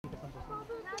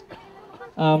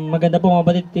Maganda po mga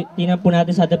kapatid, tingnan po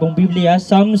natin sa ating pong Biblia,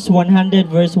 Psalms 100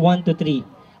 verse 1 to 3.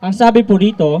 Ang sabi po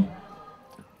dito,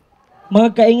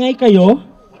 magkaingay kayo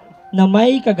na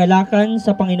may kagalakan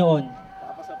sa Panginoon.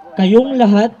 Kayong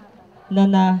lahat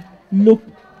na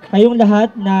kayong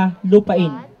lahat na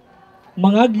lupain.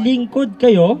 Mangaglingkod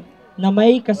kayo na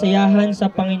may kasayahan sa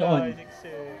Panginoon.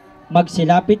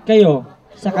 Magsilapit kayo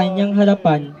sa kanyang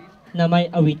harapan na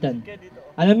may awitan.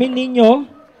 Alamin ninyo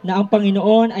na ang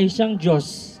Panginoon ay siyang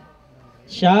Diyos.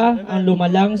 Siya ang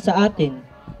lumalang sa atin.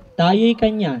 Tayo'y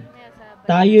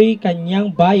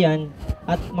kanyang bayan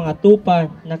at mga tupa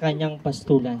na kanyang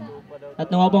pastulan. At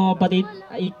nawa po mga kapatid,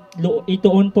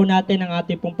 ituon po natin ang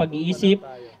ating pong pag-iisip,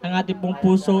 ang ating pong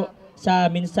puso sa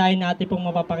mensahe na ating pong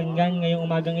mapapakinggan ngayong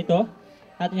umagang ito.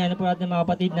 At nga po natin mga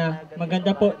kapatid na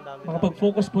maganda po,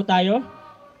 makapag-focus po tayo.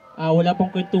 Wala pong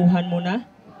kwentuhan muna,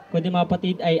 kundi mga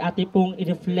kapatid ay ating pong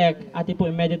i-reflect, ating pong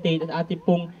i-meditate, at ating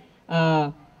pong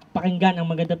pakinggan ang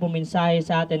maganda pong mensahe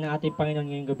sa atin ng ating Panginoon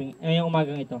ngayong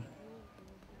umagang ito.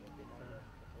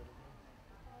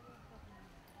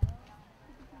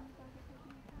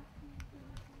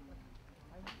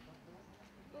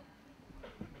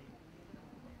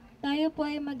 Tayo po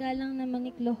ay magalang na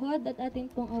manikluhod at atin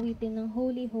pong awitin ng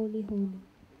Holy, Holy, Holy.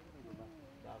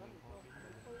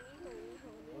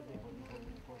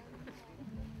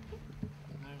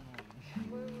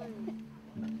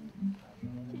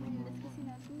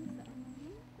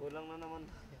 Kulang na naman.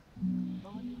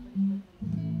 Holy,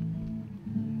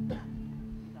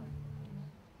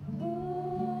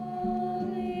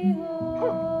 holy,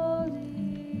 holy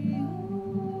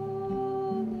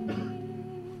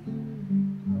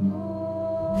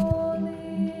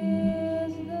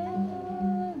is the Lord.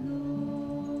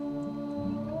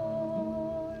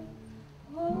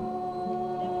 Holy,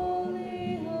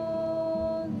 holy, holy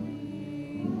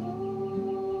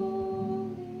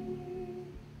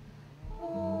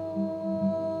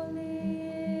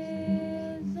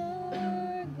is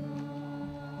our God.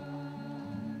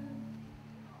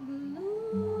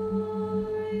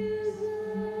 Glorious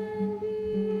and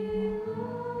beloved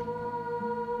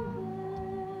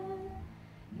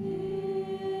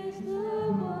is the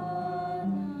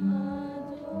one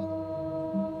adored.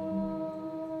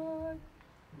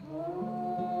 Holy,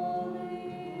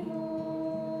 holy,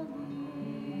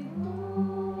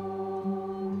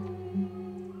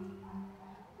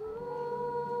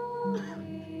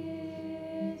 holy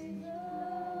is the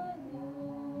Lord.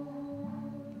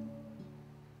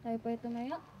 Tayo po ay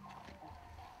tumayo.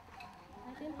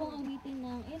 Atin pong awitin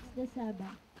ng It's the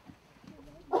Sabbath.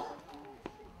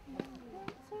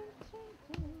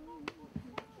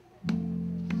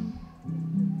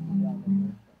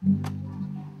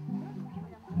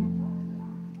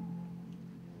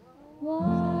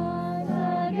 Once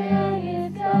again,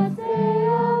 it's the day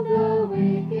of the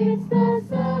week, it's the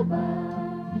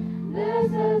Sabbath,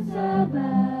 blessed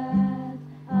Sabbath.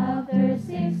 After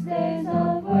 6 days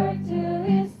of work to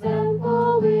His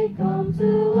temple, we come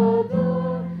to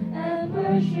adore and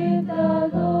worship the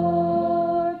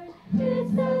Lord.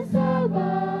 It's the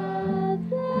Sabbath,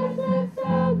 blessed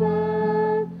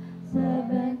Sabbath,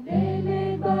 seventh day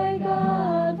made by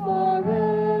God for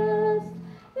rest.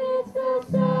 It's the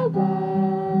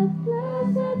Sabbath,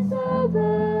 blessed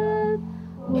Sabbath,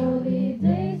 holy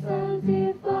day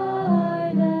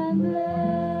sanctified and blessed.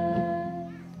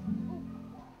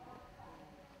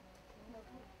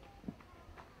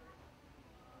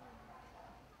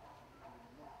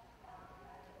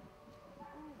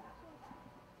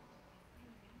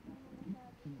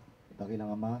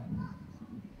 Dakilang Ama,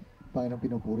 Panginoon,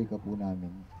 pinupuri ka po namin.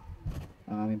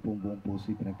 Ang aming pong buong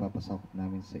puso'y pinagpapasakop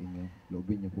namin sa inyo.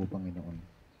 Loobin niyo po, Panginoon,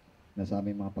 na sa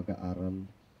aming mga pag-aaral,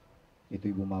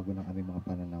 ito'y bumago ng aming mga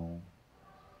pananaw.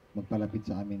 Magpalapit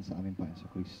sa aming Panginoon sa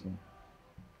Kristo.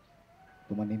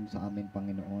 Tumanim sa amin,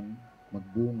 Panginoon,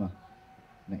 magbunga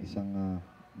na isang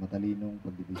matalinong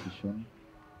pagdidesisyon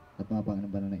at mga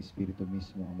Panginoon banal na Espiritu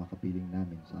mismo ang makapiling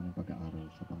namin sa aming pag-aaral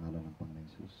sa pangalan ng Panginoon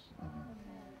Jesus. Amen.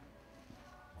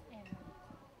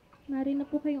 Mari na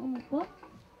po kayong umupo.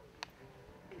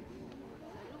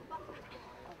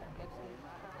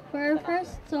 For our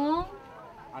first song,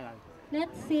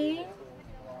 let's sing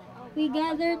We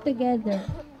Gather Together.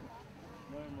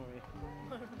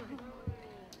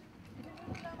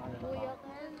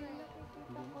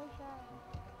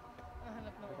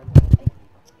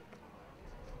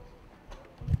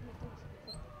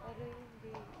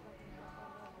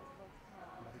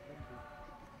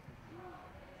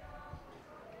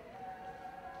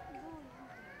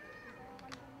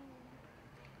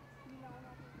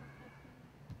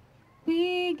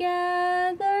 We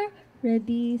gather,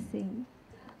 ready, sing.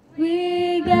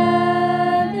 We gather.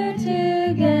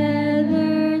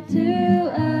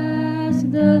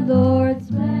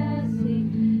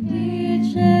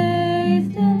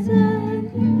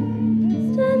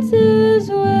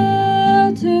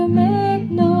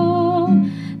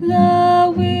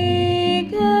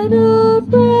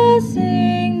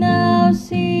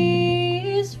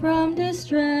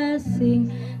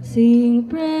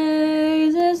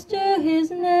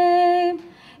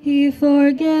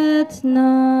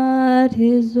 not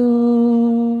his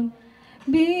own.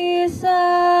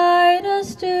 Beside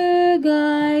us to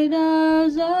guide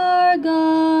us, our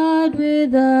God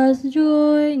with us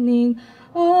joining,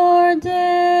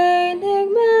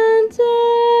 ordaining,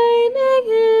 maintaining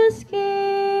his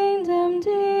kingdom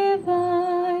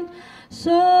divine.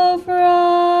 So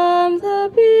from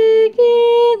the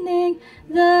beginning,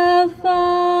 the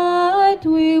fight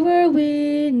we were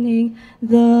winning.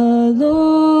 The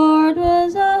Lord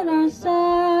was on our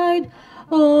side.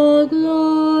 All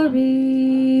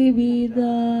glory be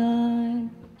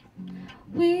thine.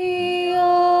 We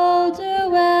all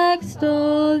do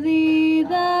extol thee,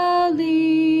 thou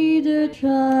leader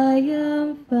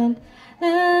triumphant,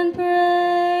 and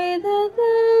pray that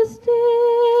thou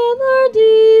still our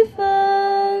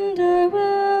defender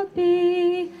wilt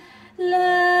be.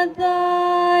 Let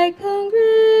thy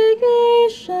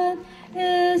congregation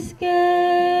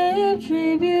escape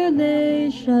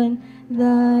tribulation,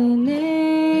 thy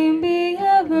name be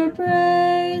ever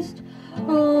praised.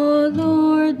 O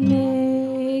Lord,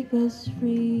 make us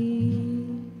free.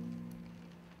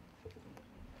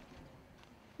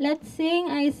 Let's sing,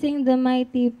 I sing the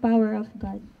mighty power of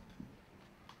God.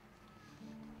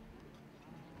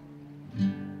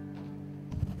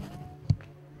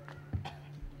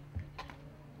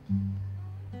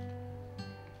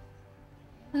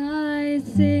 I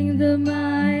sing the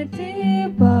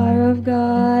mighty power of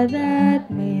God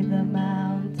that made the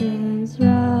mountains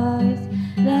rise,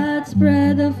 that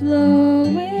spread the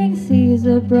flowing seas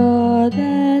abroad,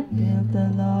 that built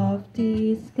the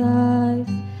lofty skies.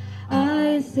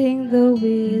 I sing the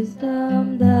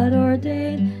wisdom that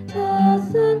ordained the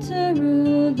sun to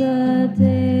rule the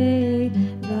day.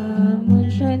 The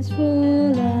moon shines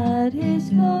full at his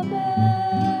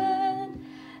command,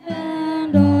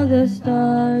 and all the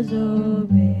stars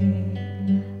obey.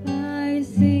 I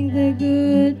sing the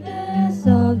goodness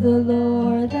of the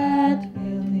Lord that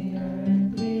filled the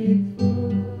earth with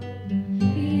food.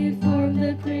 He formed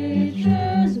the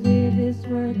creatures with his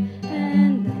word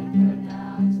and then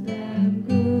pronounced them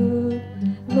good.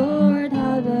 Lord,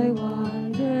 how thy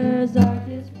wonders are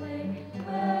displayed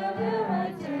wherever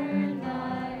I turn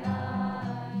my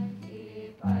eye.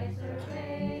 If I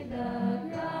survey the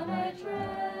ground I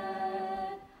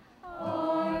tread,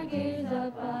 or gaze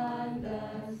upon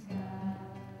the sky,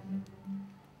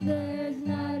 there's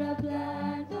not a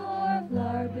plant or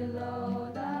flower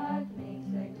below that makes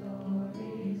thy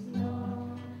glories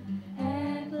known.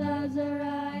 And clouds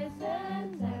arise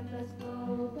and tempests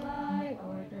blow by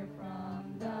order from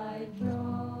thy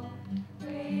throne.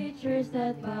 Creatures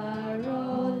that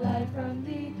borrow life from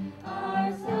thee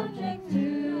are subject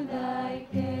to thy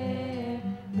care.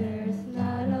 There's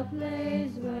not a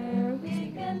place where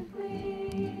we can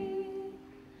flee,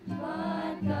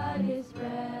 but God is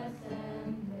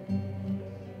present there.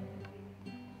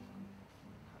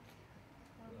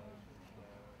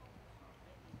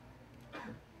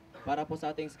 Para po sa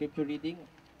ating scripture reading,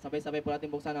 sabay-sabay po natin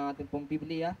buksan ang ating pong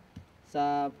Biblia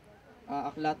sa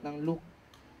aklat ng Luke,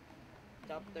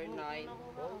 chapter 9,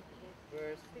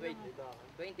 verse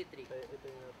 23.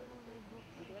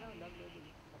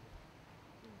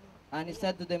 And he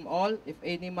said to them all, if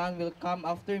any man will come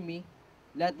after me,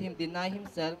 let him deny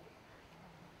himself,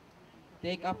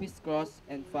 take up his cross,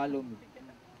 and follow me.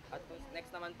 At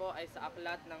next naman po ay sa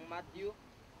aklat ng Matthew,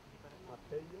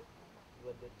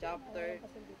 chapter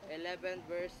 11,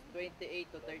 verse 28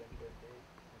 to 30.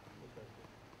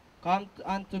 Come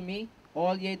unto me,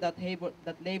 all ye that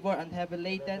labor and heavy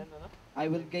laden, I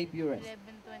will give you rest.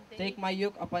 Take my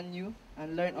yoke upon you,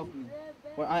 and learn of me.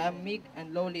 For I am meek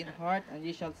and lowly in heart, and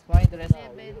ye shall find rest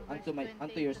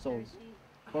unto your souls.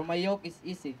 For my yoke is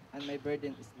easy, and my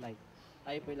burden is light.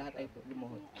 Tayo po lahat ay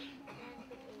lumuhod.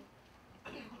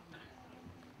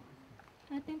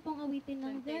 Ating pong awitin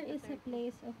ng There is a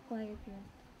Place of Quiet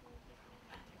Rest.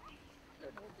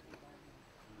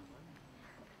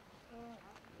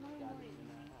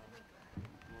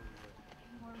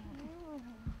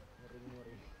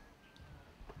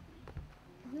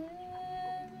 There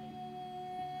is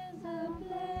a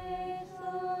place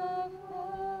of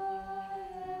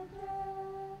quiet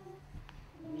rest,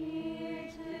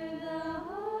 near to the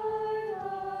heart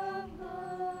of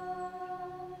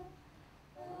God,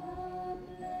 a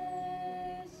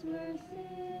place where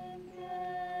sin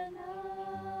can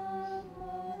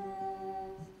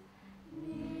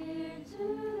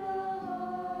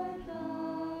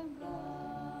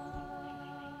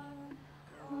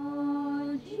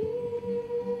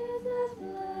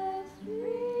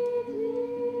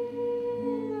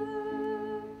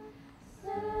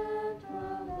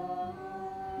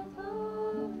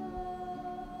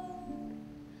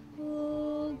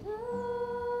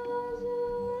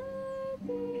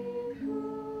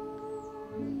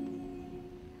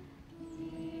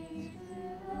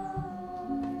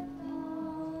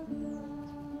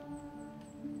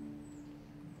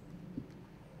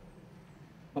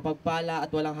mapagpala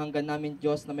at walang hanggan namin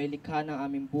Diyos na may likha ng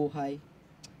aming buhay.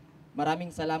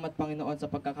 Maraming salamat Panginoon sa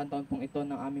pagkakataon pong ito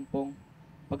ng aming pong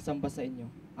pagsamba sa inyo.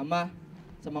 Ama,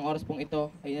 sa mga oras pong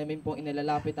ito ay namin pong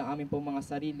inilalapit ang aming pong mga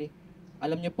sarili.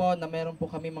 Alam niyo po na meron po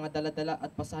kami mga daladala at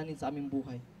pasanin sa aming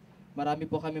buhay. Marami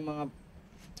po kami mga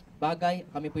bagay,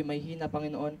 kami po'y may hina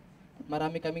Panginoon, at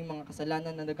marami kaming mga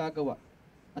kasalanan na nagagawa,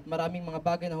 at maraming mga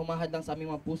bagay na humahad lang sa aming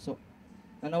mga puso.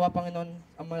 Nanawa Panginoon,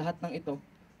 ang lahat ng ito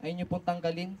ay inyo pong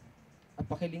tanggalin at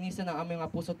pakilinisan ang aming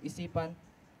mga puso at isipan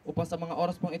upang sa mga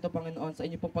oras pong ito Panginoon, sa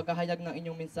inyo pong paghahayag ng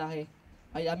inyong mensahe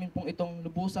ay amin pong itong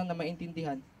lubusang na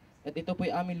maintindihan at ito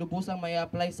po'y aming lubusang may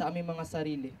apply sa aming mga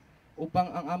sarili upang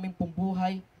ang aming pong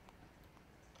buhay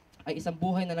ay isang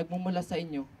buhay na nagmumula sa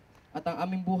inyo at ang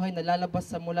aming buhay na lalabas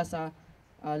mula sa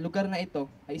lugar na ito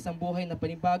ay isang buhay na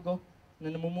panibago na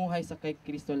namumuhay sa kay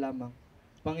Kristo lamang.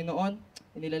 Panginoon,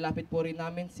 inilalapit po rin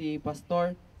namin si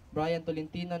Pastor Bryan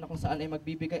Tolentino na kung saan ay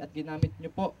magbibigay at ginamit niyo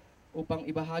po upang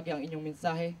ibahagi ang inyong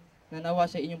mensahe. Nanawa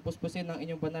siya inyong puspusin ng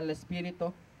inyong banal na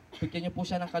espiritu. Bigyan niyo po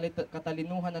siya ng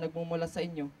katalinuhan na nagmumula sa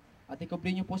inyo at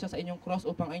ikubli niyo po siya sa inyong cross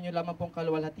upang inyo lamang pong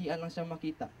kaluwalhatian lang siyang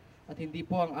makita at hindi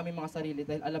po ang aming mga sarili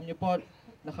dahil alam niyo po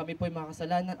na kami po'y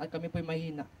makasalanan at kami po'y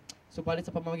mahina. Subalit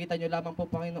sa pamamagitan niyo lamang po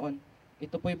Panginoon,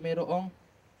 ito po'y mayroong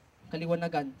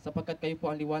kaliwanagan sapagkat kayo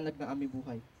po ang liwanag ng aming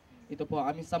buhay. Ito po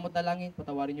ang aming samot dalangin,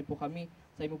 patawarin niyo po kami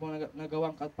sa imo pong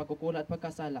nagawang pagkukula at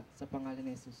pagkasala sa pangalan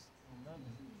ni Jesus.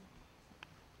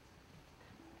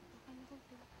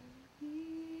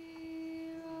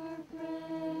 Hear our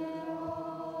prayer, O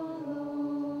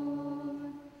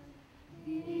Lord.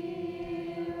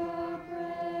 Hear our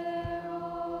prayer, O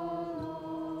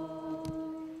Lord.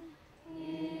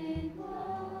 Incline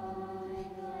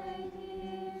thine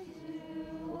ears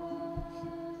to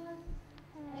us,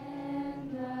 and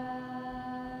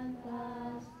grant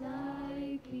us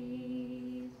thy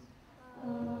peace.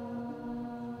 Amen.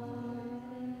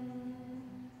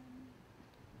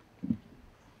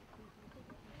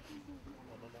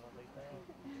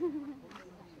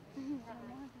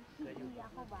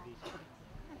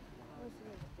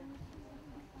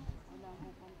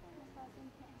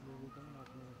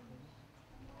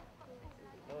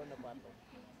 Oo, napato.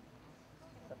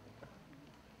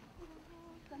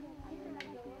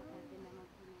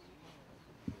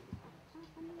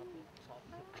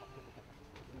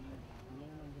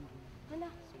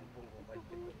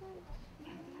 Sumbong ko ba?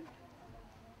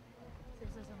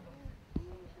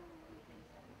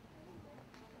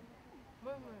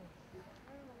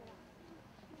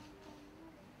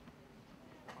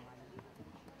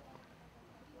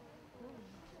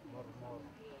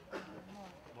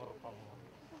 More pa mo.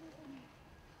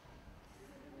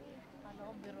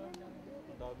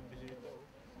 Ang daming bisita.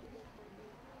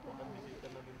 Baka bisita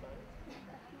na din tayo.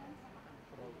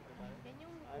 Yan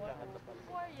yung Ay, lahat na pala.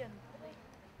 choir yan.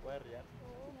 Where yan?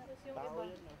 Oo, tapos yung Tao iba,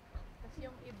 yan ah. tapos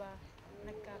yung iba,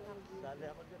 nagkakampi. Sali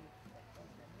ako dyan.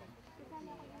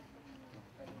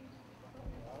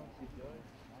 Si George.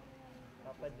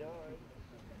 Papa George.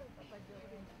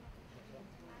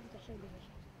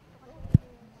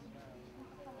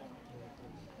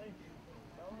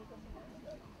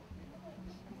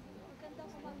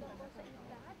 Magandang umaga po sa inyo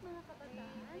lahat, mga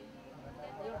kabataan.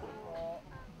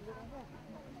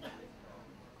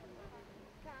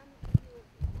 Camp Youth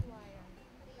Choir.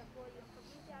 Sila po yung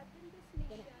Provincial Adventist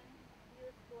Mission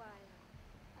Youth Choir.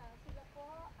 Sila po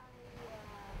ay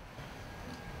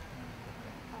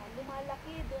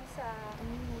lumalaki dun sa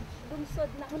lungsod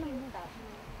ng Hilltop.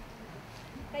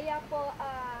 Kaya po,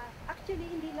 actually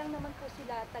hindi lang naman po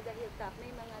sila taga Hilltop,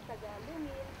 may mga taga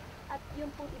Lumil at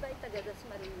yung pong iba ay taga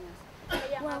Dasmariñas.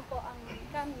 Kaya nga po ang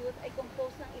Camp Youth ay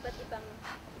composed ng iba't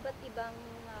ibang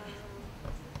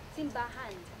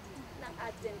simbahan ng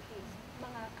Adventist.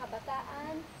 Mga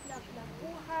kabataan na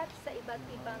nabuhat sa iba't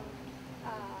ibang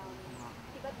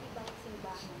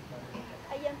simbahan.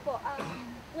 Ayan po,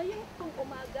 ngayon pong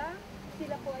umaga,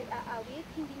 sila po ay aawit,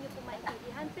 hindi nyo po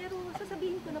maintindihan, pero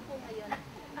sasabihin ko na po ngayon,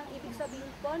 ang ibig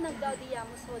sabihin po ng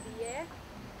Gaudiamus Hodie,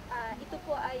 ito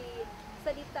po ay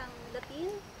salitang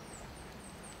Latin,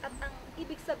 at ang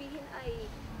ibig sabihin ay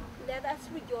let us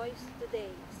rejoice today.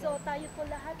 So tayo po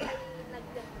lahat ay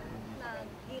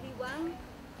nagdiriwang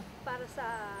para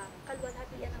sa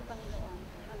kaluwalhatian ng Panginoon.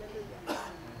 Hallelujah.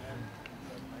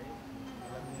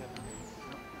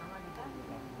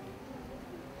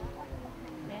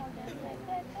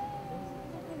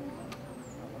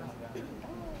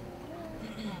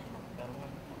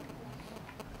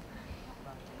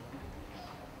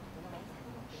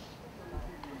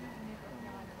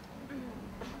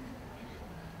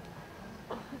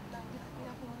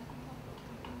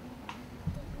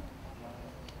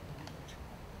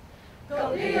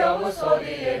 Gaudiamus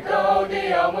hodie,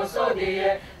 Gaudiamus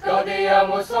hodie,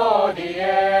 Gaudiamus hodie.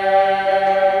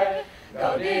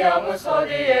 Gaudiamus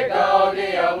hodie,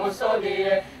 Gaudiamus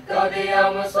hodie,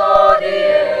 Gaudiamus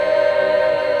hodie.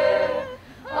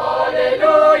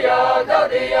 Alleluia,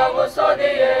 Gaudiamus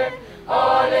hodie,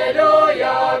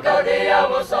 Alleluia,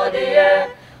 Gaudiamus hodie,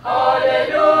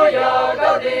 Alleluia,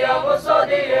 Gaudiamus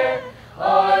hodie,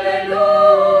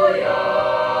 Alleluia.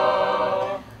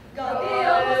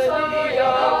 Gaudiamus hodie,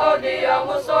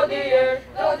 Gaudiamus hodie,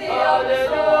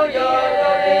 Alleluia,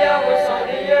 Gaudiamus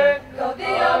hodie,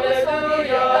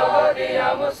 Alleluia,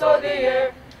 Gaudiamus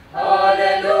hodie,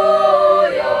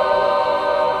 Alleluia.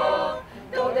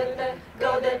 Gaudete,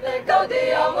 gaudete,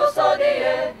 Gaudiamus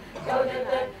hodie,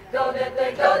 gaudete, gaudete,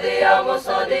 Gaudiamus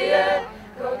hodie,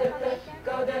 gaudete,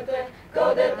 gaudete,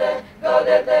 gaudete,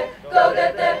 gaudete,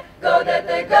 gaudete,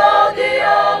 gaudete,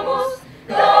 Gaudiamus,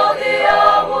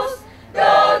 Gaudiamus,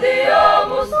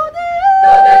 Gaudiamus,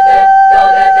 gaudete,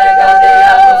 gaudete,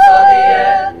 Gaudiamus hodie,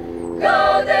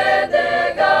 gaudete,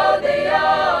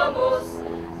 Gaudiamus,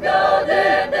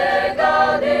 gaudete,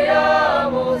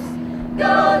 Gaudiamus,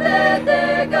 gaudete,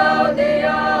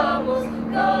 Gaudiamus,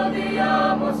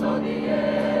 Gaudiamus hodie.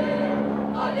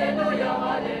 Alleluia,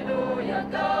 Alleluia,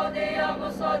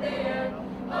 Gaudiamus hodie,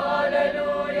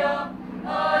 Alleluia,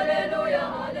 Alleluia,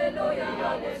 Alleluia,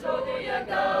 Alleluia,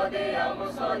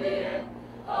 Gaudiamus hodie,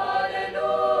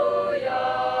 Alleluia.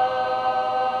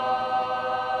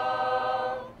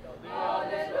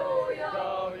 Alleluia,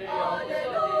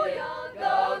 Alleluia,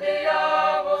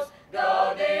 Gaudiamus,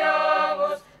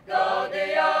 Gaudiamus,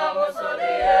 Gaudiamus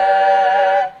hodie,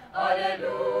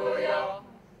 Alleluia.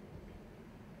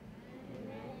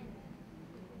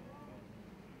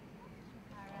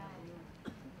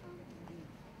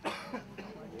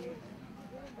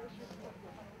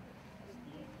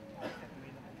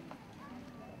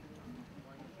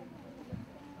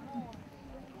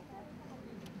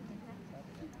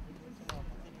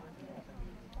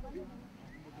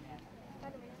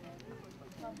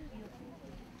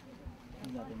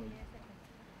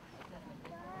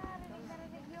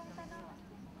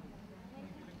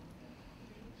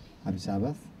 Happy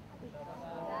Sabbath.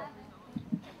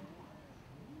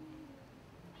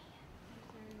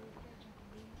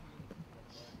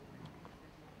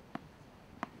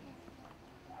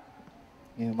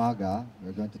 Ngayong umaga, we're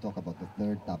going to talk about the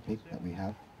third topic that we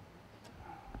have.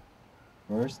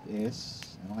 First is,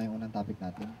 ano nga yung unang topic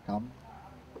natin? Come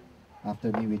after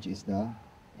me, which is the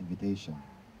invitation.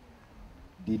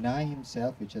 Deny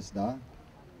himself, which is the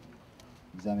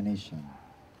examination.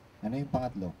 Ano yung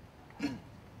pangatlo?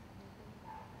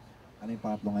 Ano yung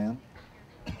pangatlo ngayon?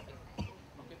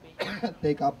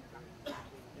 Take up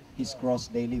his cross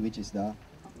daily, which is the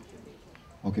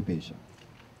occupation.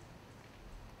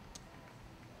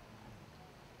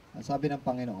 Ang sabi ng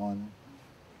Panginoon,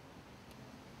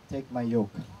 take my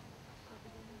yoke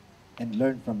and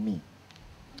learn from me,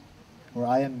 for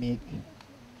I am meek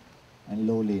and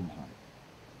lowly in heart.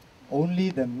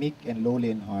 Only the meek and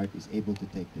lowly in heart is able to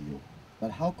take the yoke.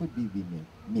 But how could we be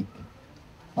meek?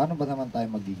 Paano ba naman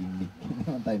tayo magiging meek? Hindi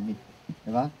naman tayo meek.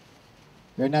 Diba?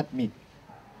 We're not meek.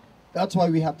 That's why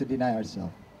we have to deny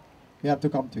ourselves. We have to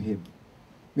come to Him.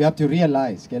 We have to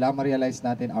realize, kailangan ma-realize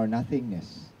natin our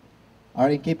nothingness,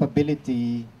 our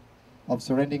incapability of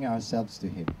surrendering ourselves to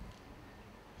Him.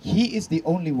 He is the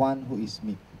only one who is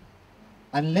meek.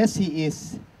 Unless He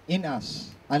is in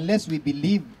us, unless we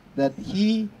believe that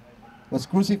He was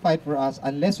crucified for us,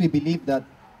 unless we believe that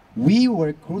we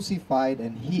were crucified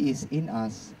and He is in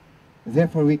us,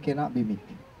 therefore we cannot be meek.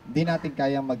 Hindi natin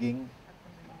kayang maging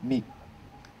meek.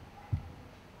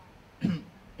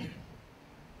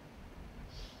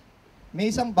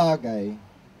 May isang bagay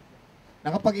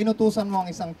na kapag inutusan mo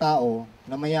ang isang tao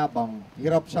na mayabang,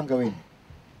 hirap siyang gawin.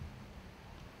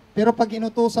 Pero pag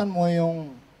inutusan mo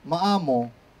yung maamo,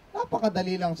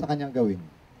 napakadali lang sa kanyang gawin.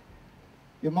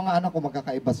 Yung mga anak ko,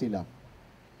 magkakaiba sila.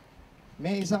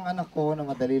 May isang anak ko na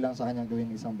madali lang sa kanyang gawin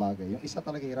isang bagay. Yung isa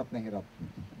talaga hirap na hirap.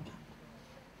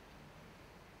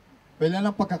 Wala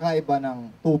lang pagkakaiba ng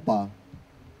tupa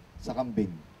sa kambing.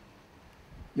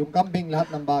 Yung kambing, lahat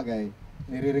ng bagay,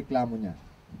 nirereklamo niya.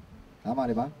 Tama,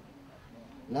 di ba?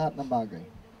 Lahat ng bagay.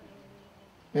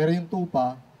 Pero yung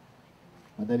tupa,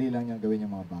 madali lang niyang gawin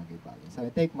yung mga bagay-bagay. Sabi,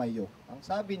 take my yoke. Ang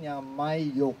sabi niya, my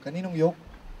yoke. Kaninong yoke?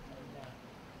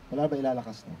 Wala ba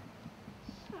ilalakas na?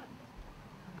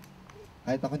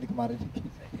 Kahit ako hindi ko marinig.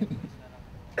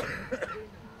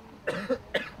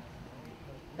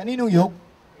 Kaninong yoke?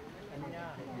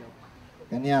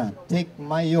 Kanya. Take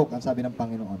my yoke, ang sabi ng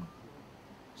Panginoon.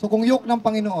 So kung yoke ng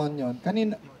Panginoon yon,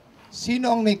 sino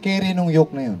ang may carry ng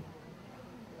yoke na yon?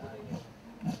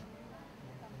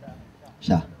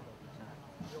 Siya.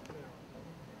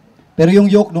 Pero yung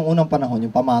yoke nung unang panahon,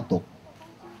 yung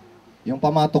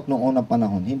pamatok nung unang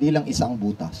panahon, hindi lang isang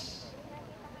butas.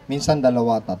 Minsan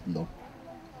dalawa, tatlo.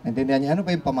 Naintindihan niyo? Ano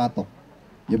ba yung pamatok?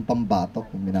 Yung pambatok,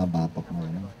 yung binabatok na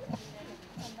yun.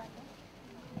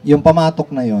 Yung pamatok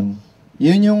na yun,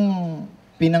 yun yung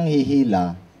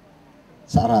pinanghihila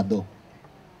sa arado.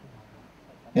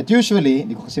 At usually,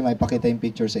 hindi ko kasi maipakita yung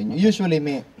picture sa inyo. Usually,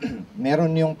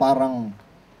 meron yung para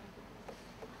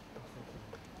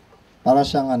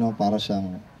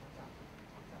siyang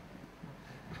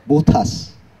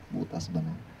butas. Butas ba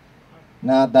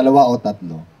na dalawa o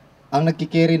tatlo. Ang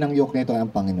nagkikerry ng yoke nito ay ang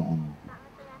Panginoon.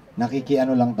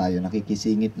 Nakikiano lang tayo,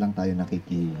 nakikisingit lang tayo,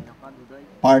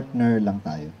 partner lang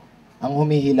tayo. Ang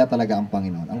humihila talaga ang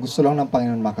Panginoon. Ang gusto lang ng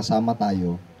Panginoon, makasama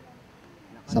tayo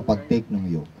sa pag-take ng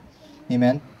yoke.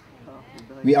 Amen?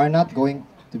 We are not going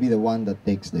to be the one that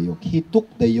takes the yoke. He took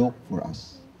the yoke for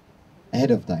us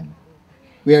ahead of time.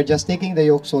 We are just taking the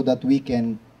yoke so that we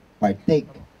can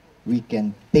partake. We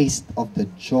can taste of the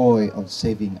joy of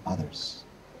saving others.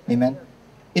 Amen?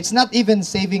 It's not even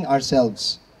saving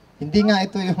ourselves. Hindi nga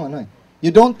ito yung You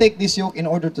don't take this yoke in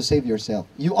order to save yourself.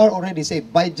 You are already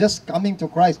saved. By just coming to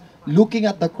Christ, looking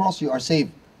at the cross, you are saved.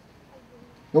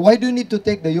 But why do you need to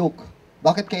take the yoke?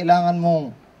 Bakit kailangan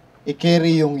mong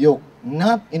i-carry yung yoke?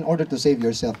 Not in order to save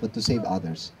yourself, but to save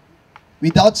others.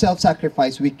 Without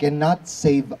self-sacrifice, we cannot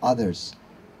save others.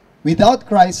 Without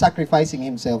Christ sacrificing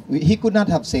himself, he could not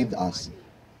have saved us.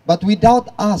 But without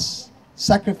us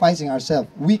sacrificing ourselves,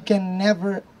 we can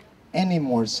never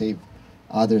anymore save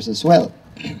others as well.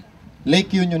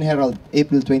 Lake Union Herald,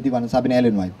 April 21, sabi ni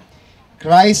Ellen White,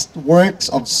 Christ's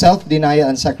works of self-denial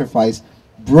and sacrifice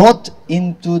brought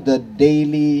into the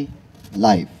daily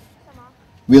life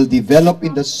will develop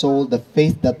in the soul the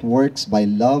faith that works by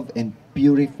love and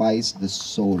purifies the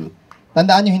soul.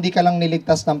 Tandaan nyo, hindi ka lang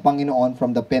niligtas ng Panginoon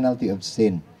from the penalty of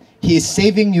sin. He is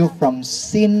saving you from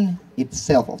sin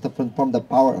itself, from the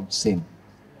power of sin.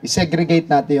 I-segregate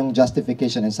natin yung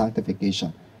justification and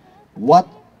sanctification. What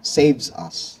saves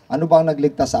us? Ano ba ang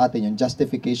nagligtas sa atin? Yung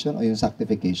justification o yung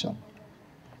sanctification?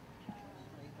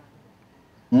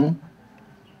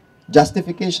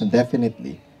 Justification,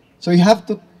 definitely. So you have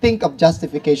to think of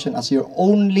justification as your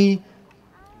only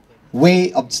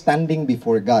way of standing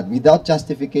before God. Without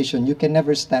justification, you can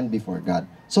never stand before God.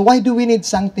 So why do we need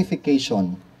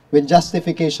sanctification when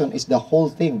justification is the whole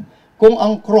thing? Kung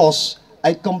ang cross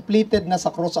ay completed na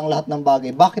sa cross ang lahat ng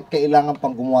bagay, bakit kailangan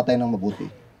pang gumawa tayo ng mabuti?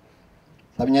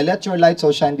 Sabi niya, let your light so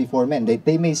shine before men, that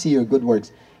they may see your good works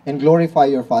and glorify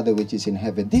your Father which is in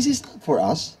heaven. This is not for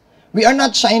us. We are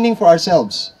not shining for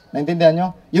ourselves. Naintindihan nyo?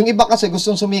 Yung iba kasi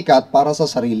gustong sumikat para sa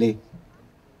sarili.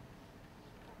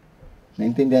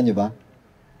 Naintindihan nyo ba?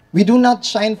 We do not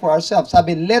shine for ourselves.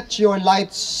 Sabi, let your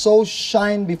light so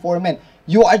shine before men.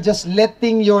 You are just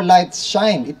letting your light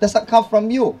shine. It doesn't come from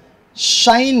you.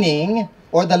 Shining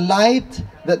or the light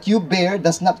that you bear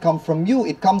does not come from you.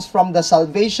 It comes from the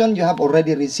salvation you have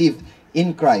already received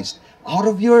in Christ. Out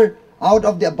of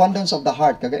the abundance of the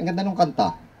heart. Ang ganda ng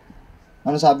kanta.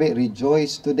 Ano sabi?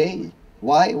 Rejoice today.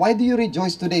 Why? Why do you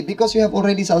rejoice today? Because you have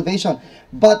already salvation.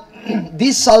 But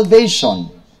this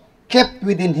salvation kept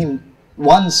within him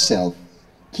oneself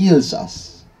kills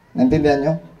us. Naintindihan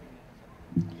nyo?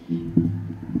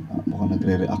 Mukhang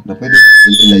nagre-react na. Pwede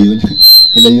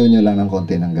ilayo nyo lang ng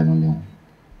konti ng ganun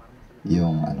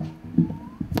yung ano.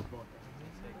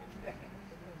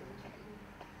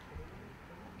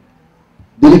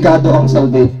 Delikado ang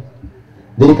salvation.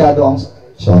 Delikado ang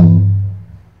salvation.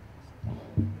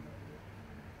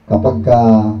 Kapag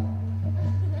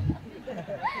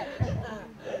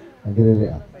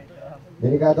nagre-react.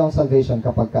 Delikado ang salvation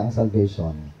kapag ang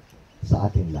salvation sa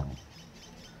atin lang.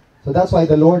 So that's why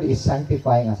the Lord is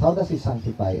sanctifying us. How does He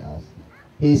sanctify us?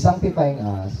 He is sanctifying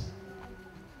us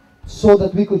so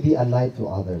that we could be a light to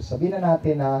others. Sabihin na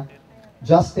natin na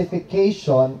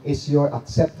justification is your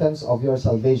acceptance of your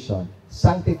salvation.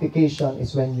 Sanctification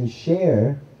is when you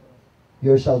share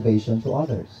your salvation to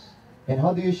others. And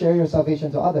how do you share your salvation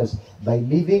to others? By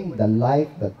living the life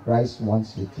that Christ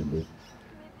wants you to live.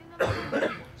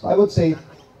 So I would say,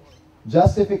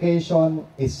 justification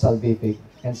is salvific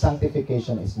and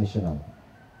sanctification is missional.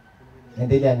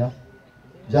 Hindi yan, no?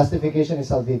 Justification is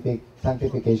salvific,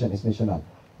 sanctification is missional.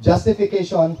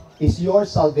 Justification is your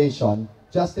salvation.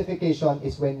 Justification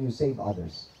is when you save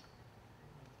others.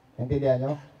 Hindi yan,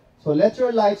 no? So let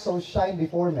your light so shine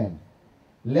before men.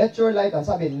 Let your light, ang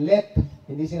sabi, let,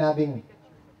 hindi sinabing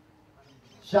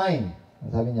shine. Ang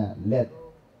sabi niya, let.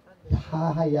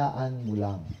 Hahayaan mo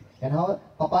lang. And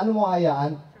paano mo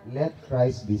hayaan? Let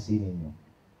Christ be seen in you.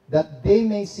 that they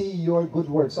may see your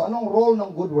good works. So anong role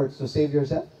ng good works? To save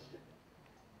yourself?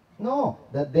 No,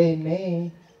 that they may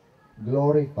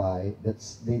glorify, that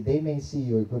they may see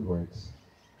your good works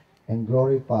and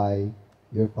glorify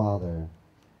your Father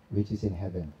which is in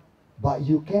heaven. But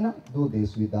you cannot do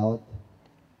this without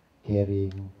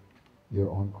carrying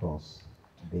your own cross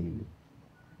daily.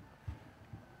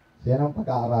 So yan ang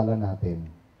pag-aaralan natin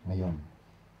ngayon.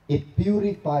 It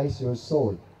purifies your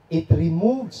soul. It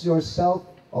removes yourself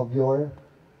of your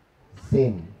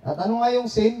sin. At ano nga yung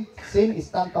sin? Sin is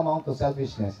tantamount to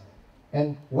selfishness.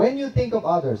 And when you think of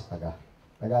others,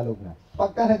 Tagalog na.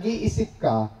 Pagka nag-iisip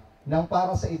ka ng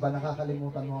para sa iba,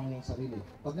 nakakalimutan mo ang iyong sarili.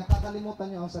 Pag nakakalimutan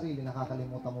nyo ang sarili,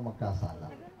 nakakalimutan mo magkasala.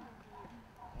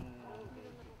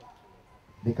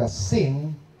 Because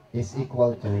sin is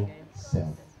equal to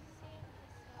self.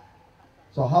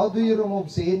 So how do you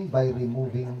remove sin? By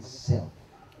removing self.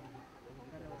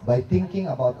 By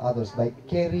thinking about others, by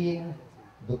carrying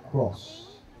the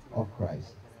cross of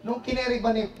Christ. Nung kineri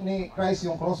ba ni Christ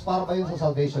yung cross, para ba yun sa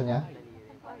salvation niya?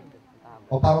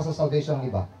 O para sa salvation ng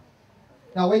iba?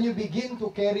 Now, when you begin to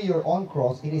carry your own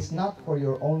cross, it is not for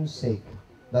your own sake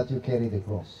that you carry the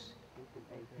cross.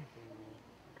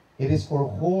 It is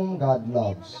for whom God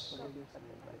loves.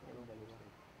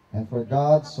 And for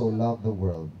God so loved the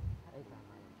world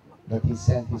that He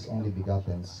sent His only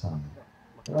begotten Son.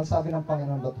 Pero ang sabi ng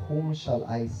Panginoon, but whom shall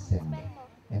I send?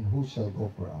 And who shall go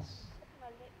for us?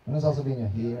 Ano sasabihin niyo?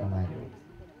 Here am I, Lord.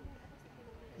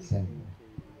 Send me.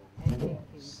 Hindi.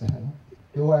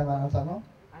 Who am I?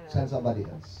 Send somebody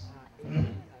else.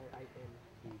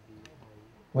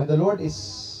 When the Lord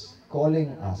is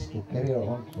calling us to carry our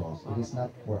own cross, it is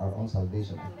not for our own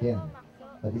salvation again,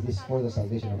 but it is for the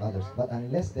salvation of others. But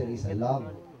unless there is a love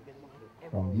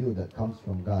from you that comes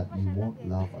from God, you won't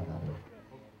love another.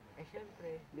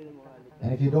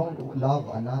 And if you don't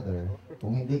love another,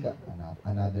 kung hindi ka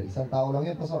another, isang tao lang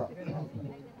yun, Pastor.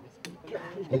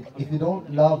 If you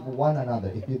don't love one another,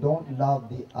 if you don't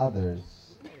love the others,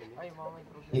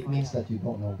 it means that you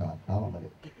don't know God. Tama ba?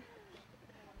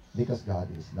 Because God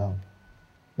is love.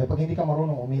 Kaya pag hindi ka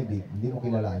marunong umibig, hindi mo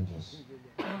kilala ang Diyos.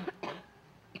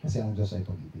 Kasi ang Diyos ay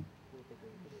pag-ibig.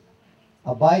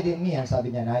 Abide in me, ang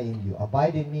sabi niya, and I in you.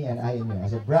 Abide in me, and I in you.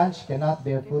 As a branch cannot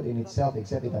bear fruit in itself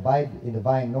except it abide in the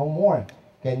vine, no more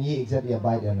can ye except ye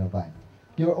abide in the vine.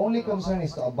 Your only concern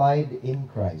is to abide in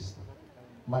Christ.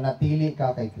 Manatili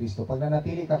ka kay Kristo. Pag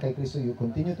nanatili ka kay Kristo, you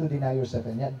continue to deny yourself.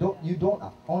 And yet, you don't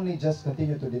only just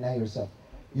continue to deny yourself.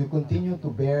 You continue to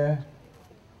bear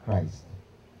Christ.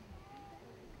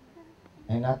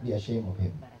 And not be ashamed of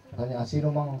Him. Kanya,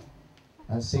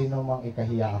 ang sino mang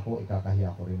ikahiya ako,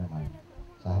 ikakahiya ko rin naman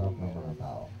sa harap ng mga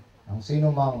tao. Ang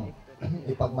sino mang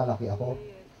ipagmalaki ako,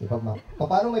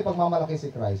 paano may pagmamalaki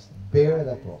si Christ? Bear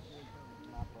the cross.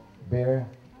 Bear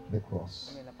the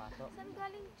cross.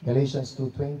 Galatians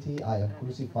 2:20, I am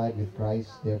crucified with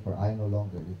Christ, therefore I no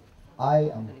longer live.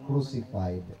 I am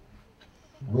crucified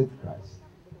with Christ.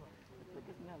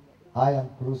 I am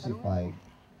crucified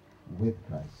with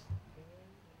Christ.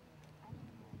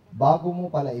 Bago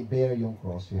mo pala i-bear yung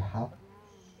cross, you have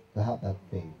to have that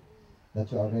faith that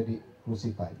you are already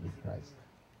crucified with Christ.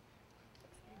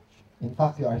 In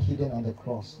fact, you are hidden on the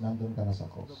cross. Nandun ka na sa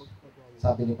cross.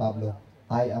 Sabi ni Pablo,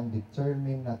 I am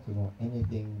determined not to know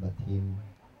anything but Him,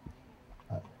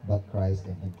 but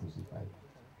Christ and Him crucified.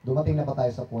 Dumating na ba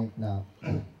tayo sa point na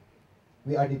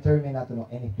we are determined not to know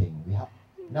anything. We have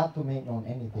not to make known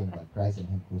anything but Christ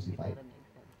and Him crucified.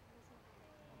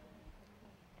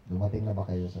 Dumating na ba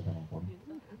kayo sa ganung point?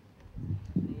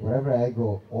 Wherever I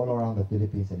go, all around the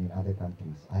Philippines and in other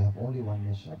countries, I have only one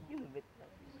mission.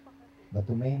 But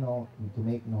to make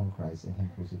known Christ and Him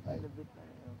crucified.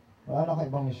 Wala na ka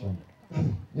ibang mission.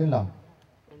 Yun lang.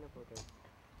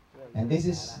 And this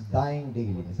is dying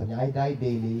daily. Sabi niya, I die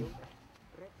daily.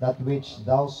 That which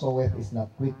thou sowest is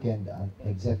not quickened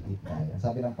except it die. Ang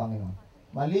sabi ng Panginoon,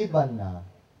 maliban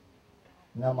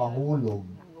na mahulog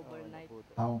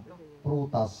ang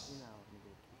prutas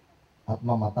at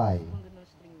mamatay,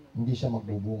 hindi siya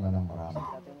magbubunga ng marami.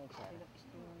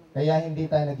 Kaya hindi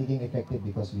tayo nagiging effective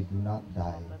because we do not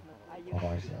die of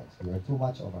ourselves. We are too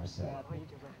much of ourselves.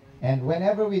 And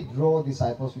whenever we draw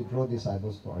disciples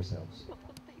to ourselves.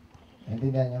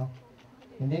 Intindihan nyo?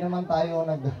 Hindi naman tayo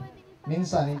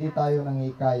minsan hindi tayo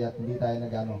nangikayat, hindi tayo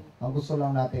ang gusto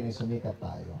lang natin ay sumikat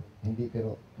tayo. Hindi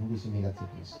sumikat si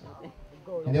Kristo.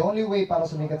 And the only way para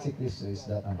sumikat si Kristo is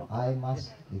that I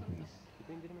must decrease.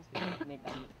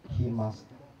 He must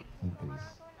increase.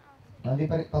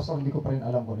 Pastor, hindi ko pa rin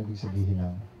alam kung ibig sabihin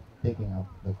ng taking up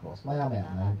the cross. Maya-maya,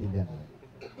 naintindihan ko.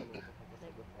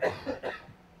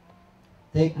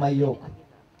 Take my yoke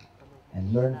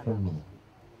and learn from me.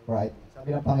 Right?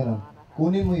 Sabi ng Panginoon,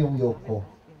 kunin mo yung yoke ko.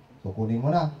 So, kunin mo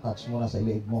na, touch mo na sa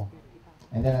liig mo.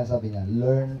 And then, ang sabi niya,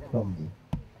 learn from me.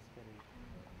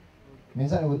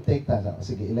 Minsan, it would take time.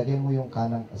 Sige, ilagay mo yung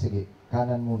kanan. Sige,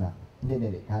 kanan muna.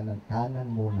 Hindi. Kanan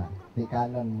muna. Hindi,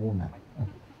 kanan muna.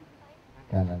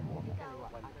 Kanan muna.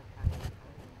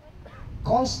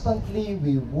 Constantly,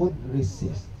 we would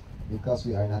resist because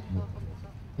we are not meek.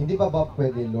 Hindi ba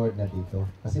pwede, Lord, na dito?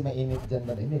 Kasi mainit dyan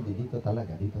ba? Hindi, dito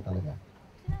talaga.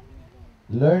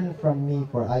 Learn from me,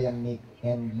 for I am meek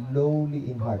and lowly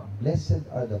in heart. Blessed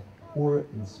are the poor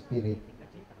in spirit,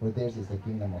 for theirs is the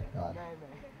kingdom of God.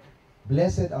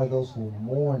 Blessed are those who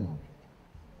mourn,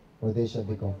 for they shall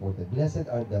be comforted. Blessed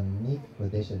are the meek, for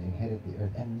they shall inherit the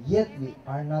earth. And yet we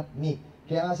are not meek.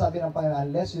 Kaya nga sabi ng Panginoon,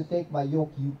 unless you take my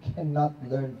yoke, you cannot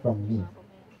learn from me.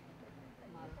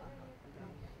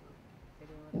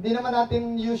 Hindi naman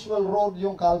natin usual road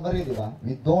yung Calvary, di ba?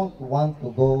 We don't want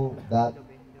to go that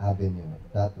avenue,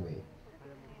 that way.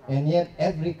 And yet,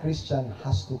 every Christian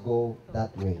has to go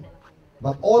that way.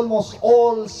 But almost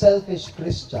all selfish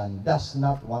Christian does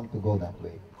not want to go that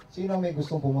way. Sino may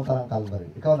gustong pumunta ng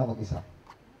Calvary? Ikaw na mag-isa.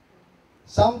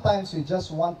 Sometimes we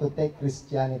just want to take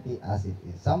Christianity as it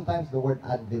is. Sometimes the word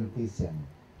Adventism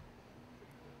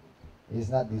is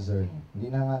not discerning.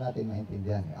 Hindi na nga natin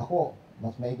maintindihan. Ako,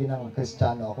 mas maigi ng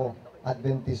Kristiyano ako.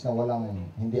 Adventist na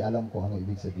hindi alam ko ano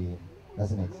ibig sabihin.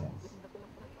 Doesn't make sense.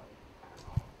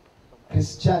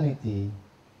 Christianity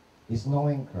is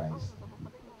knowing Christ.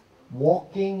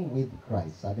 Walking with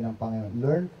Christ. Sabi ng Panginoon,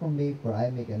 learn from me, for I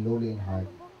am meek and lowly in heart.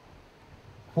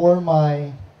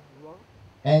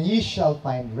 And ye shall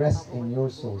find rest in your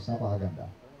souls.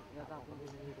 Napakaganda.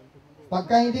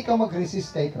 Pagka hindi ka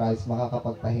mag-resist kay Christ,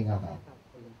 makakapagpahinga ka.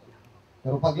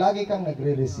 Pero pag lagi kang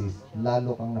nagre-resist,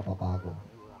 lalo kang napapagod.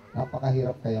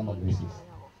 Napakahirap kaya mag-resist.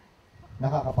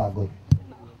 Nakakapagod.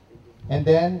 And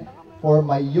then, for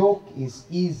my yoke is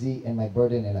easy and my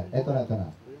burden is light. Ito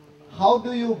na. How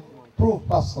do you prove,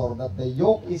 Pastor, that the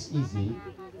yoke is easy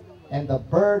and the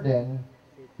burden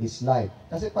is light?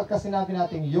 Kasi pagka sinabi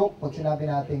natin yoke, pag sinabi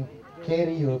natin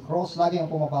carry your cross, lagi ang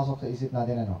pumapasok sa isip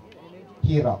natin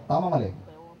hirap. Tama, mali?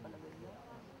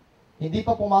 Hindi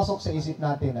pa pumasok sa isip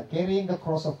natin na carrying the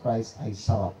cross of Christ ay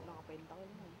sarap.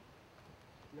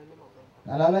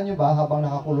 Naalala nyo ba, habang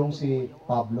nakakulong si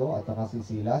Pablo at saka si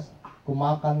Silas,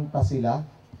 kumakanta sila.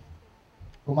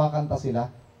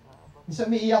 Isa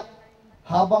umiiyak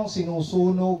habang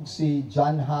sinusunog si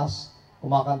John Huss,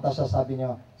 kumakanta siya, sabi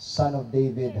niya, Son of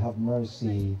David, have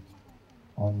mercy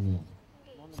on me.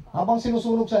 Habang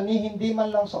sinusunog siya, hindi man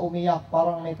lang sa umiyak,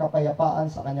 parang may kapayapaan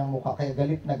sa kanyang mukha, kaya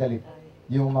galit na galit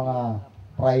yung mga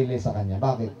praile sa kanya.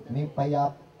 Bakit? May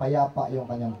payapa yung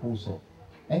kanyang puso.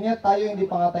 And yet tayo, hindi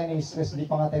pa nga tayo na-stress, hindi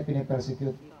pa nga tayo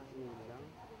pinipersecute.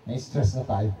 Na-stress na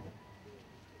tayo.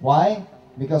 Why?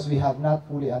 Because we have not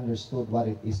fully understood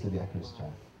what it is to be a Christian.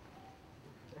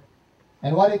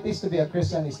 And what it is to be a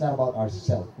Christian is not about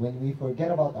ourselves. When we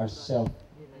forget about ourselves,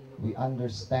 we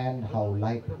understand how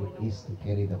light it is to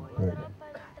carry the burden.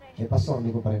 Pastor,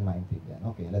 hindi ko pa rin maintindihan.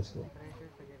 Okay, let's go.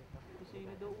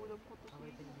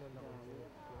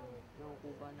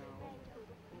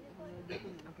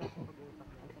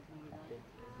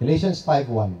 Galatians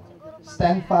 5:1.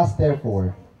 Stand fast,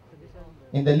 therefore,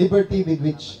 in the liberty with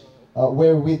which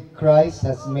wherewith Christ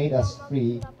has made us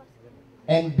free,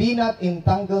 and be not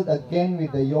entangled again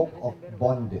with the yoke of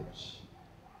bondage.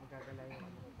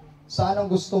 Saan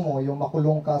ang gusto mo? Yung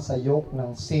makulong ka sa yoke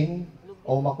ng sin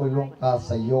o makulong ka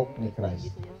sa yoke ni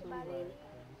Christ?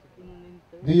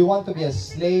 Do you want to be a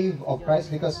slave of Christ?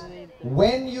 Because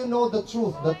when you know the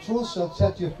truth shall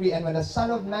set you free. And when the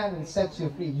Son of Man sets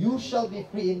you free, you shall be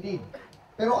free indeed.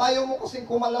 Pero ayaw mo kasing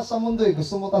kumalas sa mundo eh.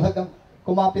 Gusto mo talagang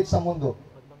kumapit sa mundo.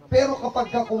 Pero kapag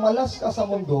ka kumalas ka sa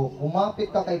mundo, kumapit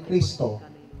ka kay Kristo,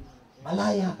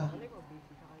 malaya ka.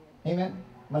 Amen?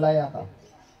 Malaya ka.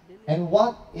 And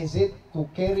what is it to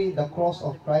carry the cross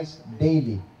of Christ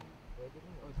daily?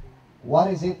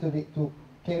 What is it to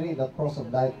carry the cross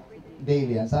of life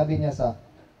daily? Ang sabi niya sa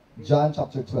John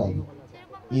chapter 12,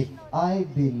 if I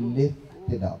be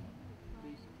lifted up.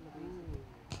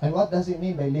 And what does it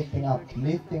mean by lifting up?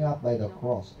 Lifting up by the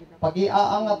cross. Pag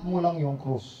iaangat mo lang yung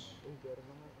cross,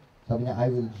 sabi niya, I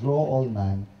will draw all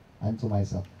man unto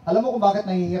myself. Alam mo kung bakit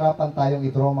nahihirapan tayong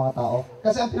i-draw mga tao?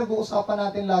 Kasi ang pinag-uusapan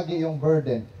natin lagi yung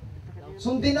burden.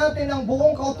 Sundin natin ang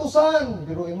buong kautusan.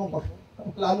 Biruin mo,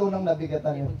 lalo nang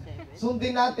nabigatan yun.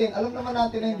 Sundin natin. Alam naman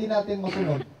natin na hindi natin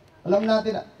masunod. Alam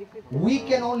natin na we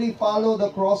can only follow the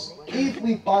cross if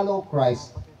we follow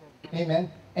Christ.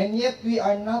 Amen? And yet we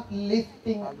are not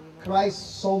lifting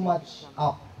Christ so much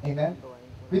up. Amen?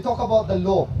 We talk about the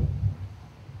law.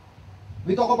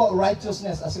 We talk about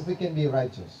righteousness as if we can be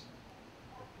righteous.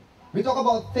 We talk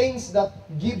about things that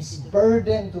gives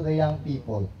burden to the young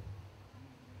people.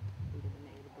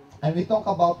 And we talk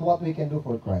about what we can do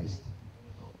for Christ.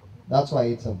 That's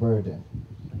why it's a burden.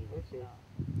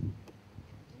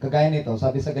 Kagaya nito,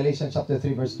 sabi sa Galatians chapter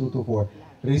 3 verse 2 to 4,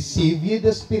 receive ye the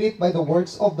Spirit by the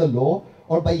works of the law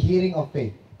or by hearing of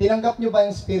faith? Tinanggap nyo ba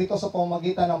yung Espiritu sa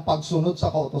pamamagitan ng pagsunod sa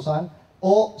kautusan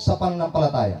o sa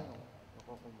pananampalataya?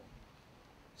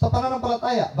 Sa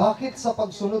pananampalataya. Bakit sa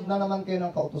pagsunod na naman kayo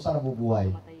ng kautusan nabubuhay?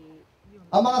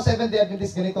 Ang mga Seventh-day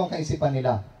Adventists, ganito ang kaisipan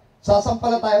nila.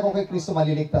 Sasampalataya ko kay Kristo,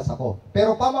 maliligtas ako.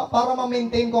 Pero para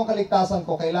ma-maintain ko ang kaligtasan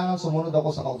ko, kailangan sumunod ako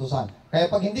sa kautusan. Kaya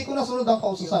pag hindi ko nasunod ang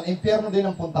kautusan, impyerno din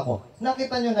ang punta ko.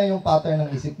 Nakita nyo na yung pattern ng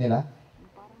isip nila?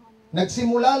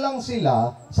 Nagsimula lang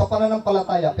sila sa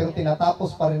pananampalataya, pero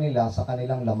tinatapos pa rin nila sa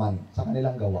kanilang laman, sa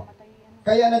kanilang gawa.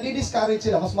 Kaya nadi-discourage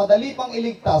sila. Mas madali pang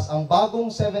iligtas ang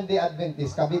bagong Seventh-day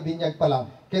Adventist, kabibinyag pa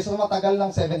lang, kaysa matagal ng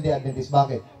Seventh-day Adventist.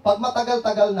 Bakit? Pag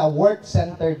matagal-tagal na,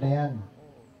 work-centered na yan.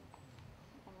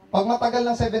 Pag matagal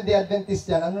ng Seventh-day Adventist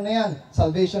yan, ano na yan?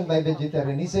 Salvation by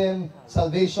vegetarianism,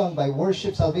 salvation by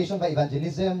worship, salvation by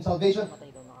evangelism, salvation.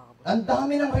 Ang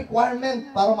dami ng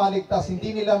requirement para maligtas.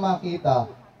 Hindi nila makita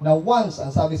na once, ang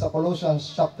sabi sa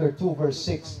Colossians chapter 2 verse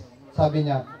 6, sabi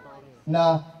niya,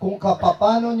 na kung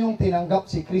paano niyong tinanggap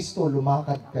si Kristo,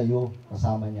 lumakad kayo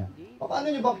kasama niya. Paano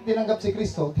niyo ba tinanggap si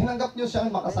Kristo? Tinanggap niyo siyang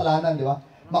makasalanan, di ba?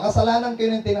 Makasalanan kayo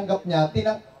ng tinanggap niya,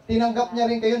 tinanggap niya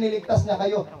rin kayo, niligtas niya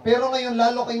kayo. Pero ngayon,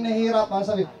 lalo kayong nahihirapan.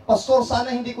 Sabi, Pastor, sana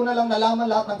hindi ko na lang nalaman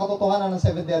lahat ng katotohanan ng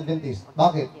Seventh-day Adventist.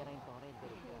 Bakit?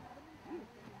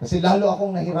 Kasi lalo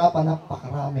akong nahirapan,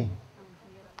 napakarami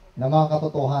na mga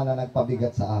katotohanan na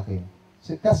nagpabigat sa akin.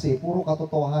 Kasi puro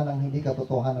katotohanan, hindi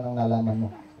katotohanan ang nalaman mo.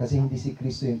 Kasi hindi si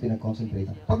Kristo yung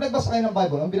pinag-concentrate. Pag nagbasa kayo ng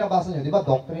Bible, ang binabasa nyo, di ba,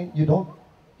 doctrine, you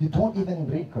don't even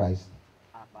read Christ.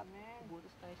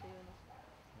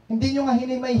 Hindi nyo nga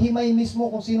hinimay-himay mismo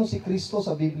kung sino si Kristo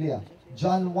sa Biblia.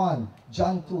 John 1,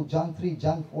 John 2, John 3,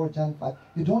 John 4, John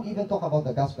 5. You don't even talk about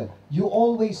the gospel. You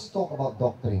always talk about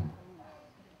doctrine.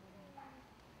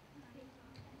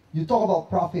 You talk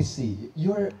about prophecy.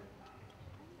 You're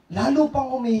lalo pang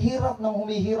humihirap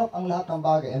ang lahat ng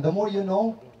bagay. And the more you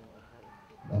know,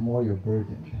 the more you're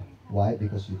burdened. Why?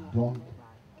 Because you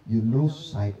lose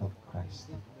sight of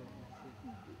Christ.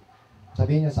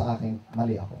 Sabihin niyo sa akin,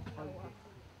 mali ako.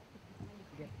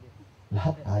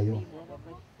 Lahat tayo.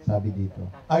 Sabi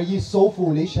dito. Are you so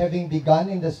foolish, having begun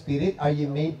in the Spirit, are you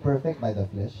made perfect by the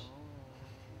flesh?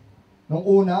 Nung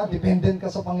una, dependent ka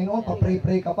sa Panginoon,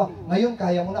 pa-pray ka pa. Ngayon,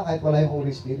 kaya mo na kahit wala yung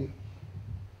Holy Spirit.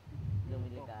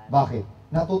 Bakit?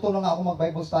 Natuto na nga ako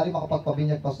mag-Bible study,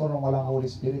 makapagpabinyag pastor nung walang Holy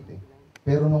Spirit eh.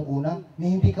 Pero nung una,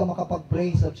 hindi ka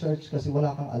makapag-pray sa church kasi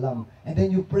wala kang alam. And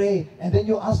then you pray, and then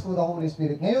you ask for the Holy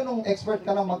Spirit. Ngayon, nung expert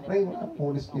ka na mag-pray, wala kang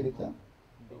Holy Spirit yan.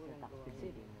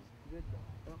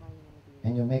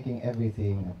 And you're making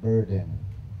everything a burden.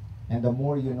 And the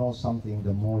more you know something,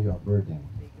 the more you're burdened.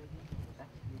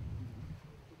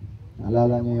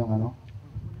 Naalala niyo yung ano?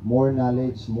 More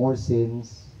knowledge, more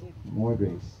sins, more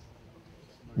grace.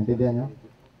 Intindihan nyo?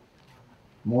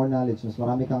 More knowledge, mas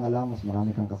marami kang alam, mas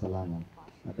marami kang kasalanan.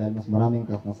 At dahil mas maraming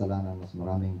kang kasalanan, mas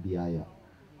maraming biyaya.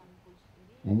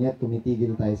 And yet,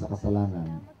 tumitigil tayo sa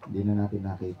kasalanan, hindi na natin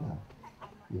nakita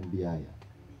yung biyaya.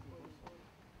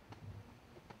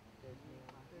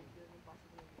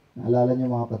 Naalala nyo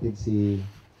mga kapatid sino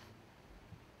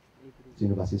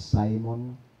ba? Si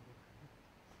Simon?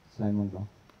 Simon ba?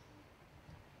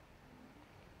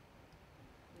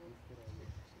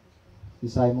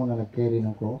 Si Simon na nag-carry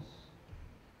ng cross.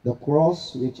 The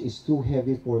cross which is too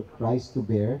heavy for Christ to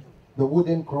bear. The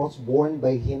wooden cross borne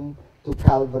by him to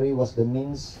Calvary was the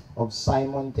means of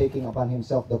Simon taking upon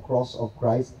himself the cross of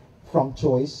Christ from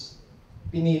choice.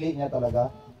 Pinili niya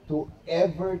talaga to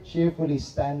ever cheerfully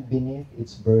stand beneath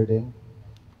its burden.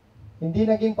 Hindi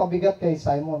naging pabigat kay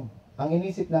Simon. Ang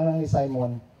inisip lang ni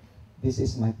Simon, this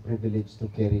is my privilege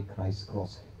to carry Christ's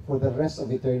cross. For the rest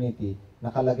of eternity,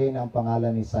 nakalagay na ang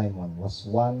pangalan ni Simon was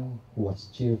one who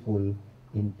was cheerful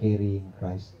in carrying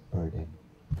Christ's burden.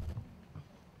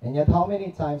 And yet, how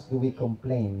many times do we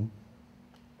complain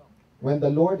when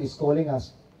the Lord is calling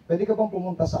us? Pwede ka bang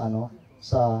pumunta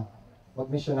sa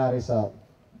mag-missionary sa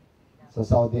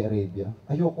Saudi Arabia?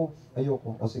 Ayoko.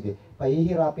 O sige,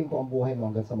 pahihirapin ko ang buhay mo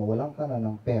hanggang sa mawalan ka na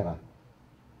ng pera.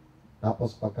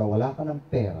 Tapos pagka wala ka ng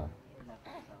pera,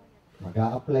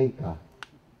 mag-a-apply ka,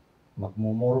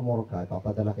 magmumurmur ka,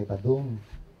 ipapadala kita doon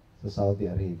sa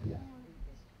Saudi Arabia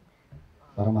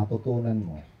para matutunan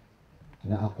mo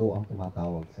na ako ang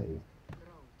tumatawag sa iyo.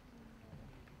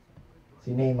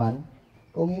 Si Naaman,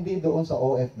 kung hindi doon sa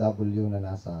OFW na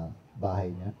nasa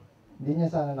bahay niya. Hindi niya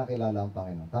sana nakilala ang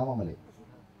Panginoon. Tama, mali.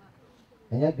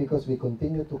 And yet, because we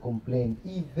continue to complain,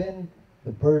 even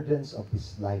the burdens of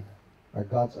this life are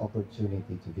God's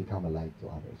opportunity to become a light to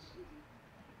others.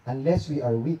 Unless we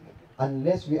are weak,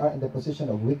 unless we are in the position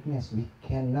of weakness, we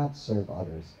cannot serve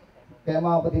others. Kaya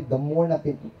mga kapatid, the more na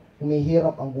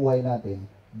humihirap ang buhay natin,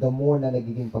 the more na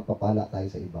nagiging pagpapala tayo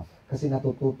sa iba. Kasi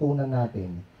natututunan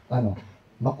natin,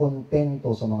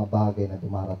 makontento sa mga bagay na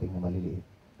dumarating na maliliit.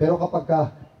 Pero kapag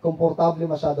komportable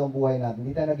masyado ang buhay natin,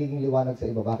 hindi tayo nagiging liwanag sa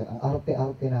iba. Bakit? Ang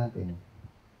arte-arte natin.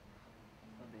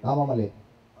 Tama, mali.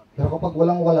 Pero kapag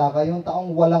walang-wala ka, yung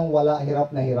taong walang-wala,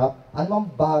 hirap na hirap, anumang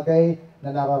bagay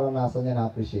na nararanasan niya,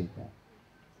 na-appreciate niya.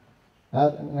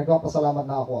 At nagpapasalamat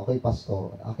na ako'y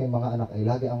pastor. Aking mga anak ay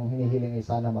lagi ang hinihiling ay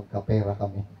sana magkapera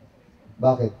kami.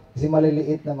 Bakit? Kasi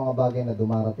maliliit na mga bagay na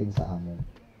dumarating sa amin.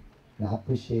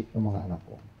 Na-appreciate ng mga anak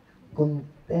ko.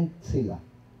 Content sila.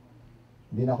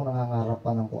 Hindi na ako nangangarap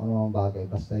pa ng kung ano mga bagay,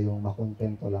 basta yung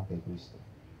makontento lang kay Kristo.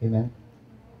 Amen?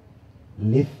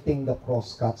 Lifting the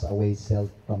cross cuts away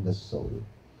self from the soul.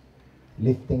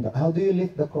 How do you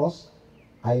lift the cross?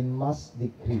 I must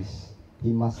decrease.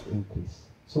 He must increase.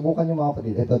 Subukan nyo mga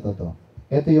kapatid. Ito.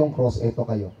 Ito yung cross, ito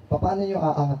kayo. Paano nyo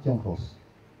aangat yung cross?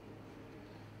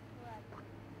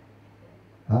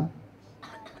 Ha?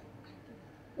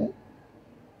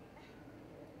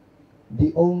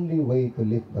 The only way to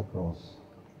lift the cross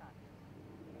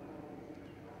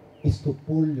is to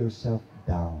pull yourself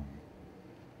down.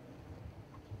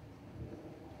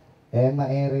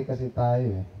 Maere kasi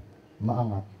tayo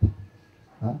maangat.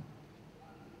 Ha?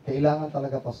 Kailangan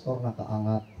talaga, pastor, na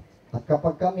kaangat. At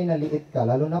kapag ka minaliit ka,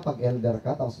 lalo na pag elder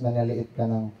ka, tapos minaliit ka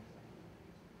ng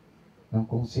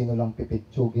kung sino lang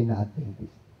pipitsugin na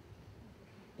Adventist.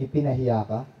 Ipinahiya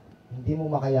ka, hindi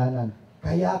mo makayanan.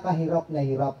 Kaya ka hirap na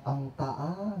hirap ang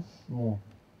taas mo.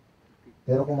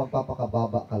 Pero kung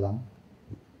magpapakababa ka lang,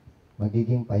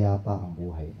 magiging payapa ang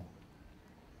buhay mo.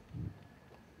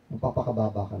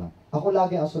 Magpapakababa ka lang. Ako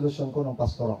lagi ang solusyon ko nung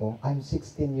pastor ako, I'm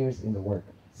 16 years in the work.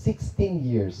 16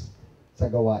 years sa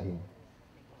gawain.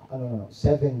 17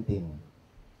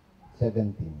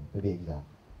 to be exact.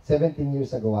 17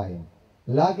 years sa gawain.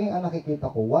 Laging ang nakikita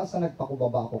ko, once na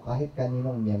nagpakubaba ako kahit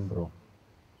kaninong miyembro,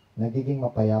 nagiging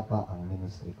mapayapa ang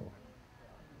ministry ko.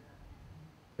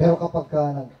 Pero kapag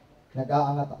ka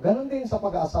nag-aangat, ganun din sa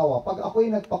pag-aasawa. Pag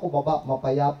ako'y nagpakubaba,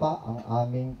 mapayapa ang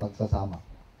aming pagsasama.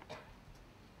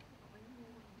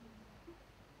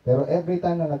 Pero every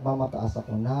time na nagmamataas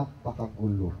ako,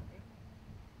 napakagulo.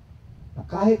 Na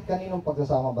kahit kaninong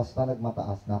pagsasama, basta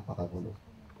nagmataas, napakagulo.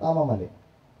 Tama, mali.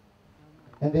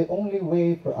 And the only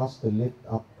way for us to lift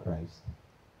up Christ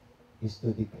is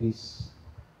to decrease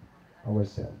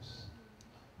ourselves.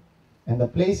 And the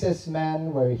places,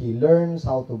 man, where he learns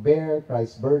how to bear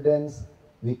Christ's burdens,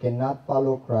 we cannot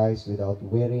follow Christ without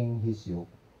wearing His yoke.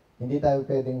 Hindi tayo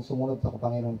pwedeng sumunod sa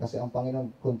Panginoon kasi ang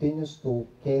Panginoon continues to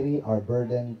carry our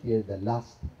burden till the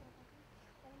last,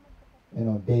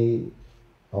 day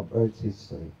of Earth's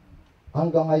history.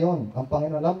 Hanggang ngayon, ang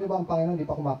Panginoon, alam niyo ba ang Panginoon di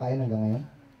pa kumakain hanggang ngayon?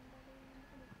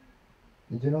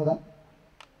 Did you know that?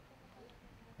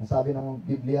 Ang sabi ng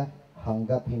Biblia,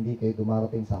 hanggat hindi kayo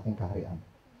dumarating sa aking kaharian,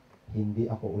 hindi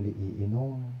ako uli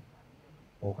iinom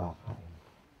o kakain.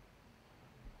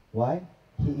 Why?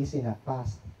 He is in a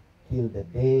fast till the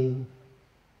day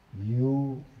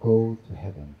you go to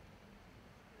heaven.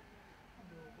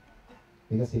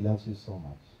 Because He loves you so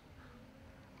much.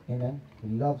 Amen? He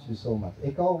loves you so much.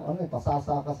 Ikaw,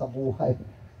 pasasa ka sa buhay.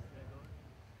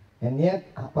 And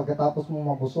yet, pagkatapos mo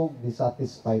mabusog,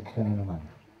 dissatisfied ka na naman.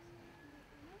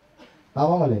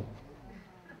 Tama, mali?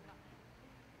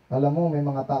 Alam mo, may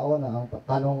mga tao na ang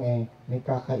tanong may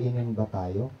kakainin ba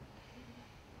tayo?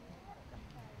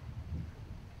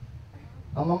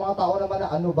 Ang mga tao naman na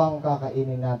ano bang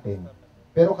kakainin natin?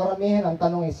 Pero karamihan, ang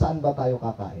tanong saan ba tayo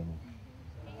kakain?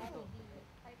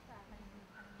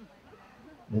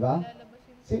 Di ba?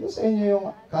 Sino sa inyo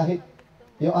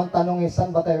yung ang tanong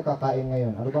saan ba tayo kakain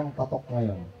ngayon? Ano bang patok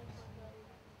ngayon?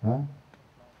 Ha?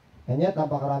 And yet,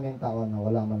 napakaraming tao na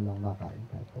wala man lang makain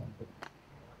kahit konti.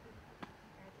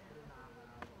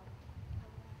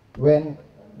 When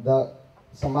the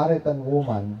Samaritan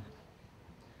woman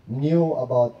knew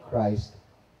about Christ,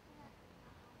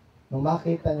 nung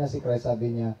makita niya si Christ,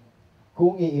 sabi niya,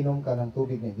 kung iinom ka ng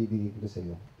tubig na ibibigay ko sa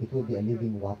iyo, it will be a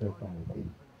living water from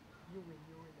within.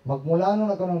 Magmula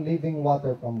nung nagkaroon ng living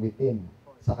water from within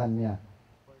sa kanya,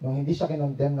 nung hindi siya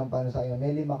kinondemn ng Panginoon sa inyo,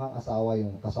 may 5 kang asawa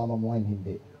yung kasama mo ngayon,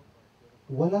 hindi.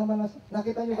 Wala man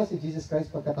nakita niyo ba si Jesus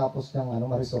Christ pagkatapos niyang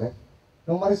ma-resurrect?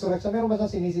 Nung ma-resurrect siya, meron ba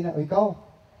siyang sinisinan? Ikaw,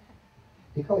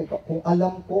 kung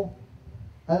alam ko,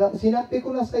 sinabi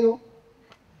ko na sa'yo,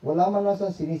 Wala man lang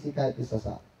siyang sinisi kahit isa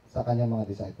sa kanyang mga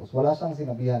disciples. Wala siyang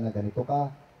sinabihan na ganito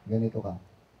ka, ganito ka.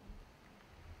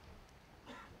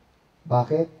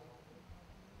 Bakit?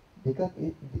 Because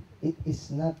it is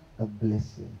not a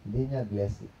blessing. Hindi niya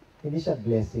blessing. Hindi siya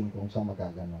blessing kung siya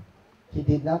magagano. He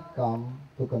did not come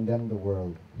to condemn the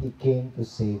world. He came to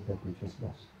save that which was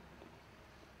lost.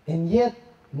 And yet,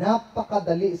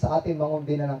 napakadali sa atin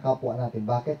mangumbina ng kapwa natin.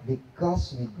 Bakit?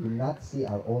 Because we do not see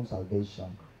our own salvation.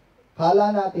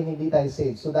 Kala natin hindi tayo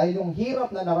saved. So dahil yung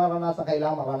hirap na nararanasan,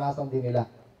 kailangan maranasan din nila.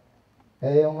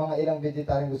 Kaya yung mga ilang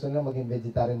vegetarian gusto nila maging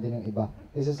vegetarian din yung iba.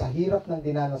 Kasi sa hirap ng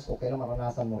dinanas ko, kailangan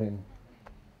maranasan mo rin.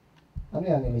 Ano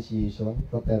yan? Initiation,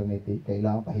 fraternity,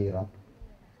 kailangan pahirap.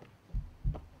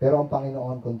 Pero ang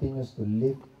Panginoon continues to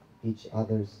lift each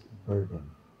other's burden.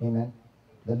 Amen?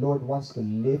 The Lord wants to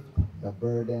lift the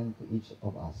burden to each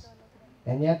of us.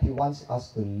 And yet, He wants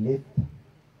us to lift,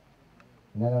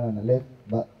 lift,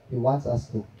 but He wants us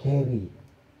to carry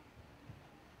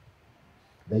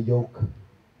the yoke,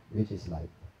 which is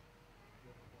light.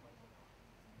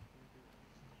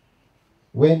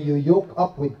 When you yoke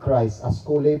up with Christ as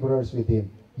co-laborers with Him,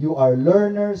 you are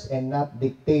learners and not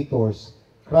dictators.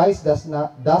 Christ does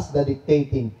the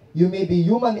dictating. You may be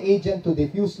human agent to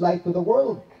diffuse light to the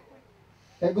world.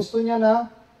 Kaya gusto niya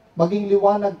na maging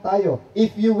liwanag tayo.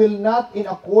 If you will not in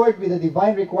accord with the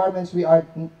divine requirements, we are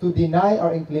to deny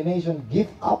our inclination, give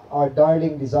up our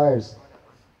darling desires,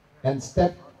 and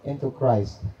step into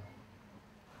Christ.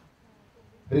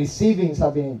 Receiving,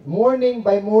 sabi niya, morning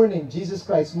by morning, Jesus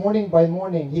Christ, morning by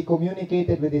morning, He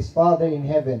communicated with His Father in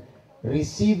heaven,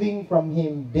 receiving from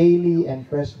Him daily and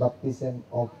fresh baptism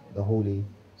of the Holy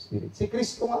Spirit. Si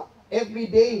Kristo nga,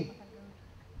 every day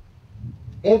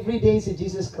si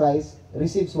Jesus Christ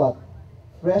receives what?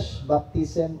 Fresh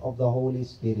baptism of the Holy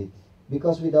Spirit.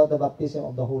 Because without the baptism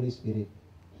of the Holy Spirit,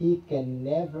 He can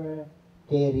never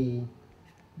carry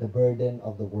the burden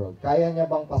of the world. Kaya niya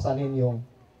bang pasanin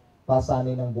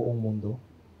ng buong mundo?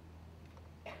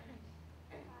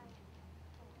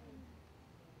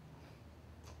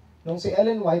 Nung si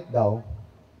Ellen White daw,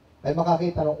 ay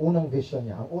makakita ng unang vision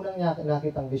niya. Ang unang niya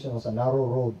nakitang vision was a narrow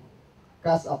road.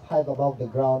 Cast up high above the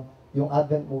ground, yung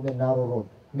Advent movement narrow road.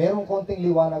 Merong konting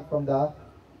liwanag from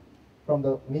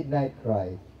the midnight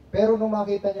cry. Pero nung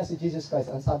makita niya si Jesus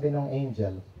Christ, ang sabi ng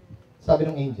angel,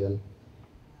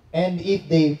 and if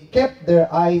they kept their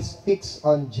eyes fixed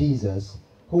on Jesus,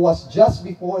 who was just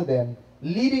before them,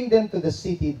 leading them to the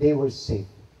city, they were safe.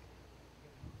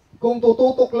 Kung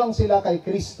tututok lang sila kay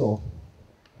Kristo,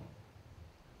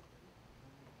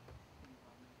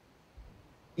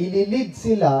 ililid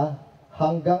sila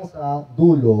hanggang sa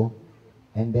dulo,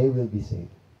 and they will be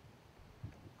saved.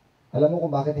 Alam mo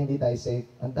kung bakit hindi tayo safe?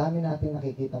 Ang dami natin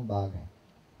nakikitang bagay.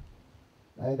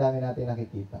 Ang dami natin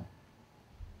nakikita.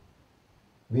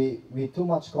 We too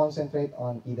much concentrate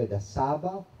on either the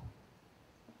Sabbath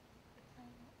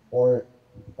or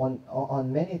on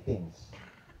many things.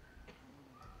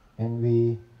 And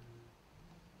we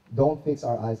don't fix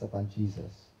our eyes upon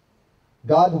Jesus.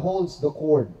 God holds the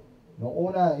cord. Noong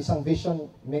una, isang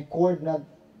vision, may cord na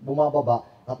bumababa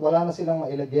at wala na silang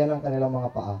mailagyan ng kanilang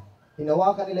mga paa.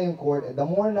 Hinawakan nila yung cord, the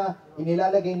more na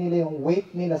inilalagay nila yung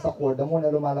weight nila sa cord, the more na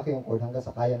lumalaki yung cord hanggang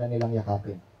sa kaya na nilang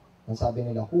yakapin. Ang sabi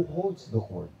nila, who holds the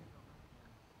cord?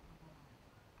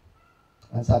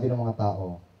 Ang sabi ng mga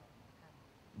tao,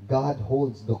 God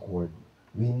holds the cord.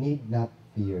 We need not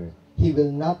fear. He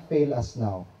will not fail us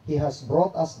now. He has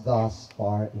brought us thus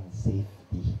far in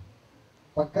safety.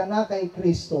 Pagka na kay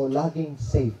Kristo, laging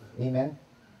safe. Amen?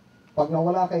 Pag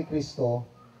nawala kay Kristo,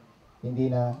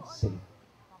 hindi na safe.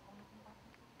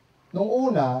 Nung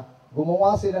una,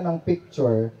 gumawa sila ng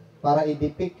picture para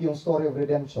i-depict yung story of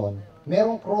redemption.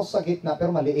 Merong cross sa gitna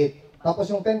pero maliit. Tapos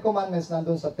yung 10 Commandments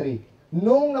nandun sa tree.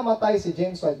 Nung namatay si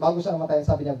James White, bago siya namatay,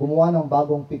 sabi niya, gumawa ng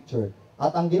bagong picture.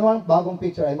 At ang ginawa ng bagong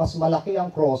picture ay mas malaki ang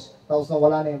cross, tapos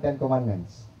nawala na yung 10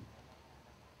 Commandments.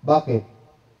 Bakit?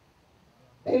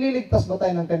 Liligtas ba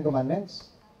tayo ng 10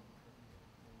 Commandments?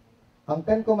 Ang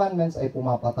 10 Commandments ay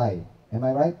pumapatay. Am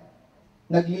I right?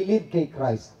 Naglilid kay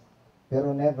Christ,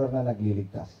 pero never na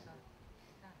nagliligtas.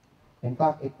 In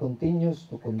fact, it continues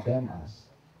to condemn us.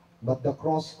 But the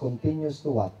cross continues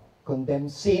to what? Condemn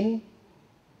sin,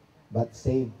 but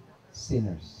save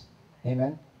sinners.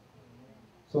 Amen?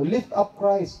 So lift up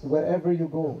Christ wherever you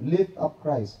go. Lift up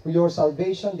Christ. For your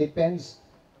salvation depends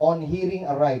on hearing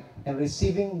aright and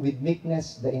receiving with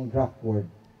meekness the engraft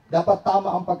word. Dapat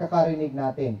tama ang pagkakarinig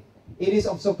natin. It is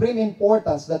of supreme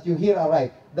importance that you hear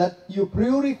aright, that you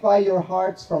purify your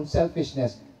hearts from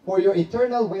selfishness, for your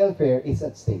eternal welfare is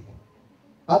at stake.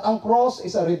 At ang cross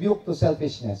is a rebuke to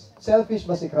selfishness. Selfish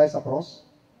ba si Christ sa cross?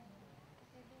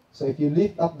 So if you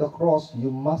lift up the cross,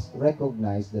 you must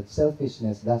recognize that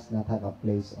selfishness does not have a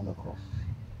place on the cross.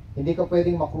 Hindi ka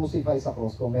pwedeng makrucify sa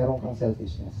cross kung meron kang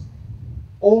selfishness.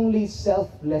 Only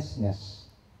selflessness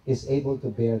is able to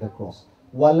bear the cross.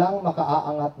 Walang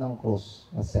makaaangat ng cross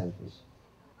na selfish.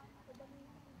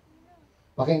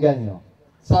 Pakinggan nyo.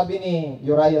 Sabi ni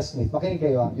Uriah Smith, makinig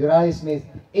kayo ha, Uriah Smith,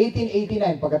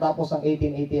 1889, pagkatapos ng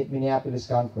 1888 Minneapolis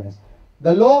Conference,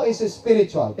 the law is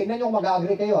spiritual. Tingnan nyo kung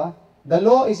mag-agree kayo ha. The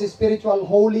law is spiritual,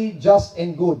 holy, just,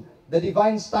 and good. The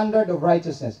divine standard of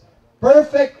righteousness.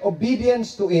 Perfect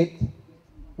obedience to it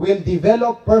will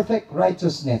develop perfect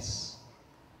righteousness.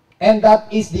 And that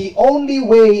is the only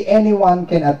way anyone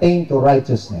can attain to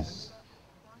righteousness.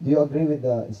 Do you agree with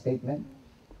the statement?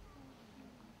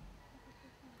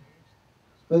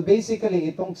 Well, basically,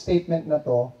 itong statement na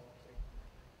to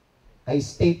ay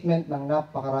statement ng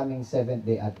napakaraming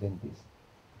Seventh-day Adventist.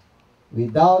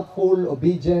 Without full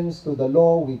obedience to the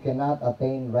law, we cannot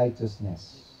attain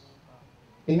righteousness.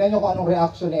 Tingnan nyo kung anong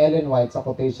reaction ni Ellen White sa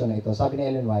quotation na ito. Sabi ni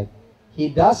Ellen White,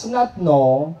 he does not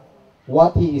know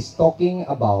what he is talking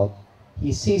about.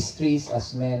 He sees trees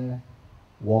as men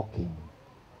walking.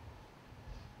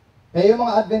 Kaya yung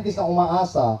mga Adventist na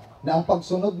umaasa na ang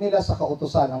pagsunod nila sa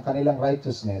kautusan ang kanilang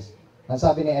righteousness, ang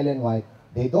sabi ni Ellen White,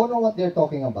 they don't know what they're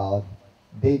talking about.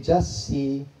 They just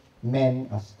see men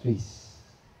as trees.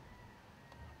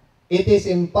 It is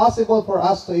impossible for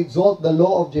us to exalt the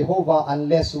law of Jehovah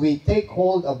unless we take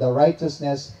hold of the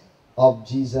righteousness of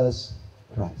Jesus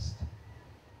Christ.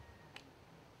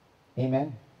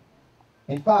 Amen?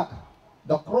 In fact,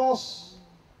 the cross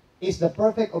is the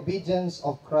perfect obedience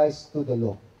of Christ to the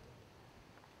law.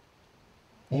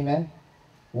 Amen?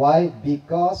 Why?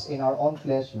 Because in our own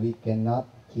flesh, we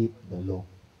cannot keep the law.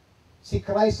 Si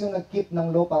Christ yung nag-keep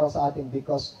ng law para sa atin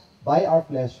because by our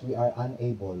flesh, we are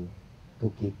unable to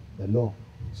keep the law.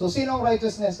 So, sino ang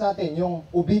righteousness natin? Yung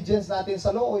obedience natin sa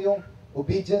law o yung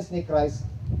obedience ni Christ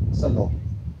sa law?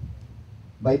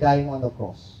 By dying on the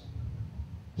cross.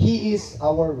 He is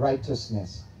our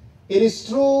righteousness. It is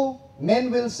true, men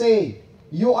will say,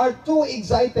 you are too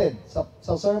excited.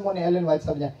 Sa sermon ni Ellen White,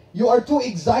 sabi niya, you are too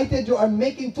excited, you are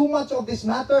making too much of this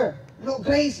matter. No,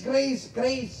 grace, grace,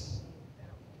 grace.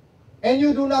 And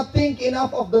you do not think enough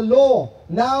of the law.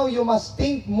 Now you must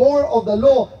think more of the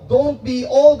law. Don't be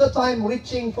all the time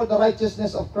reaching for the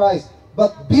righteousness of Christ,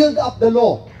 but build up the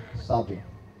law. Sabi.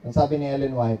 Ang sabi ni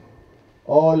Ellen White,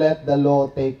 oh, let the law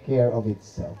take care of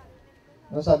itself.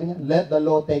 Ano sabi niya? Let the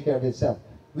law take care of itself.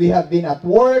 We have been at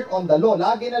work on the law.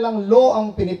 Lagi na lang law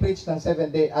ang pinipreach ng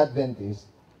Seventh-day Adventist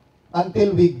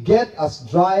until we get as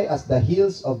dry as the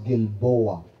hills of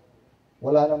Gilboa.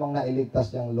 Wala namang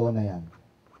nailigtas yung law na yan.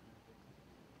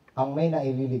 Ang may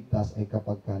naililigtas ay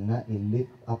kapag ka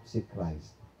na-lift up si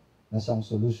Christ na siyang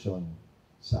solution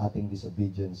sa ating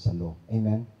disobedience sa law.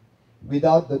 Amen?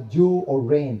 Without the dew or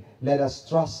rain, let us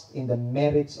trust in the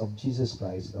merits of Jesus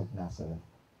Christ of Nazareth.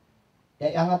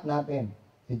 Iangat natin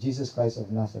si Jesus Christ of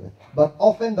Nazareth. But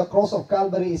often the cross of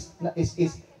Calvary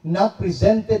is not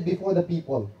presented before the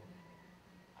people.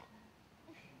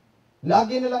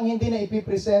 Lagi na lang hindi na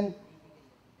ipipresent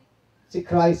si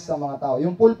Christ sa mga tao.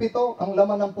 Yung pulpito, ang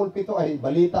laman ng pulpito ay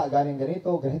balita,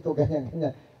 ganito,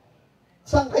 ganyan.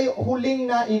 Saan kayo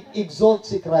huling na exalt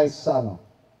si Christ sa ano?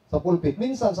 Sa pulpit.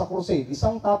 Minsan sa crusade,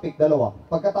 isang topic, dalawa.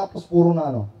 Pagkatapos puro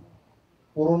na ano?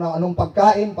 Puro na anong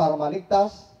pagkain para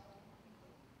maligtas?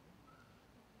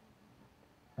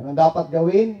 Anong dapat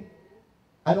gawin?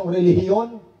 Anong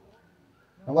relihiyon?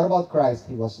 And what about Christ?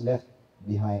 He was left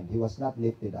behind. He was not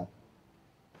lifted up.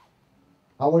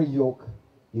 Our yoke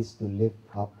is to lift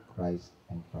up Christ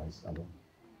and Christ alone.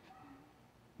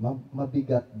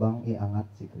 Mabigat bang iangat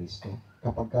si Kristo?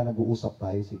 Kapag ka nag-uusap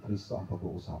tayo, si Kristo ang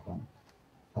pag-uusapan.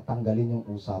 At tanggalin yung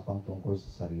usapang tungkol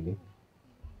sa sarili.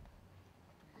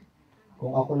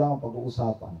 Kung ako lang ang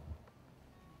pag-uusapan,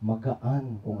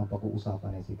 magaan kung ang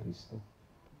pag-uusapan ay si Kristo.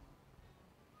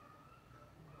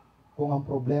 Kung ang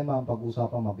problema ang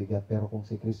pag-uusapan, mabigat, pero kung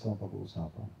si Kristo ang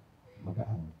pag-uusapan,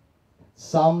 magaan.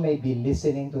 Some may be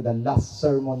listening to the last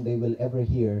sermon they will ever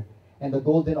hear, and the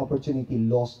golden opportunity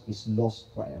lost is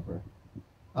lost forever.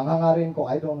 Ang hangarin ko,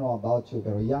 I don't know about you,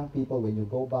 pero young people, when you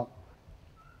go back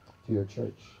to your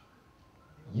church,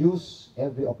 use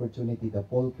every opportunity, the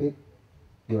pulpit,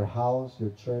 your house,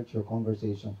 your church, your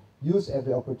conversation, use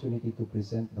every opportunity to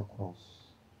present the cross.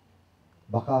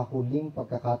 Baka huling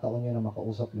pagkakataon nyo na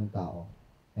makausap yung tao,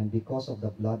 and because of the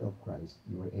blood of Christ,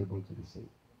 you were able to be saved.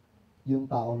 Yung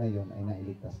tao na yun ay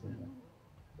nailigtas din yan.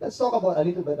 Let's talk about a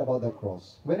little bit about the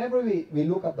cross. Whenever we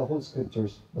look at the whole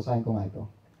scriptures, basahin ko nga ito.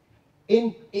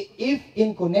 If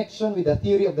in connection with the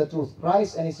theory of the truth,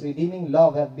 Christ and His redeeming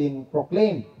love have been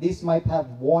proclaimed, this might have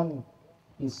won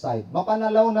His side.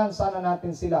 Mapanalawnan sana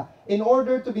natin sila. In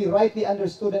order to be rightly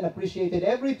understood and appreciated,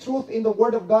 every truth in the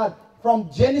Word of God, from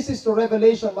Genesis to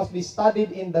Revelation, must be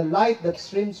studied in the light that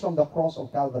streams from the cross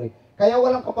of Calvary. Kaya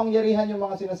walang kapangyarihan yung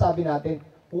mga sinasabi natin.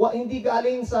 Hindi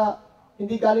galing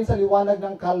sa liwanag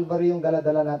ng Calvary yung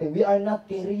dala-dala natin. We are not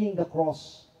carrying the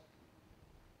cross.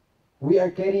 We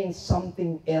are carrying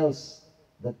something else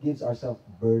that gives ourselves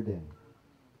burden.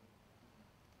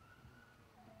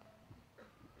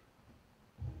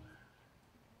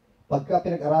 Pagka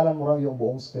pinag-aralan mo raw yung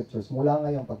buong scriptures, mula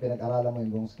ngayon, pag pinag-aralan mo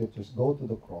yung buong scriptures, go to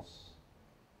the cross.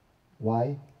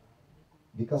 Why?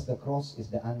 Because the cross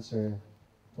is the answer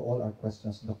to all our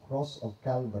questions. The cross of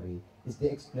Calvary is the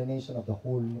explanation of the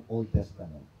whole Old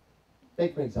Testament.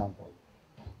 Take for example,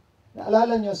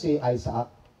 naalala nyo si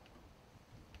Isaac?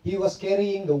 He was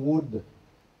carrying the wood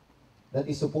that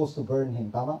is supposed to burn him.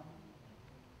 Tama?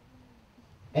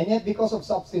 And yet, because of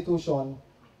substitution,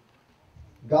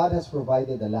 God has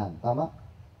provided the lamb. Tama?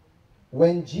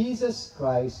 When Jesus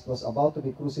Christ was about to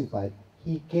be crucified,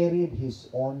 He carried His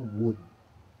own wood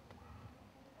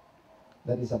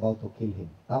that is about to kill Him.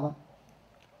 Tama?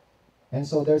 And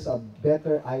so, there's a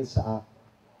better Isaac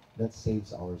that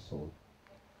saves our soul.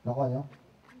 Nakuha nyo?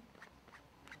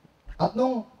 At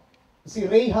nung si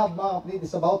Rahab, mga kapatid,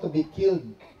 is about to be killed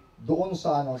doon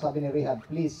sa sabi ni Rahab,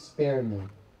 please spare me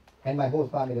and my whole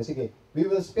family. Sige, we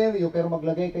will spare you, pero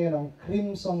maglagay kayo ng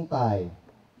crimson tie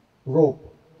rope.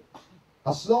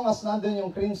 As long as nandun yung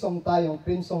crimson tie, yung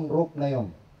crimson rope na yon,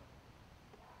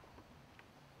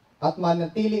 at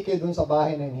manatili kayo dun sa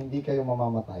bahay na yun, hindi kayo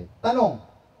mamamatay. Tanong,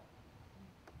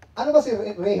 ano ba si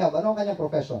Rahab? Ano ang kanyang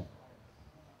profession?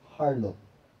 Harlot.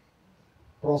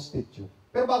 Prostitute.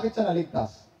 Pero bakit siya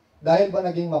naligtas? Dahil ba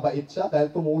naging mabait siya?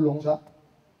 Dahil tumulong siya?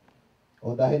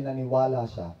 O dahil naniwala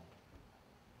siya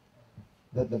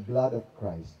that the blood of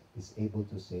Christ is able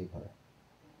to save her?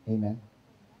 Amen?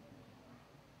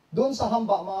 Doon sa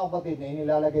hamba, mga kapatid, na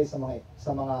inilalagay sa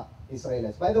mga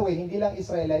Israelites. By the way, hindi lang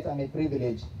Israelites ang may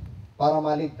privilege para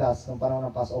maligtas ng panahon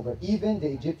ng Passover. Even the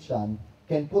Egyptian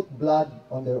can put blood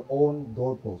on their own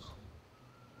doorpost.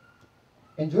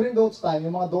 And during those time,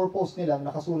 yung mga doorpost nila,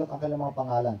 nakasulat ang kanilang mga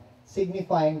pangalan,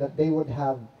 signifying that they would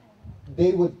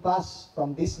pass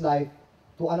from this life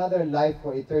to another life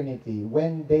for eternity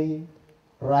when they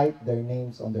write their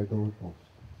names on their doorpost.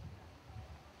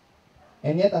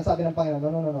 And yet, ang sabi ng Panginoon,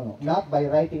 no. Not by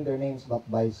writing their names, but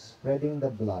by spreading the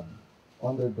blood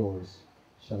on their doors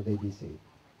shall they be saved.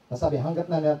 Ang sabi, hanggat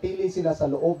na natili sila sa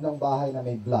loob ng bahay na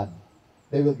may blood,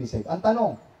 they will be saved. Ang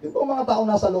tanong, di ba mga tao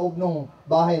nasa loob ng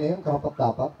bahay na yun,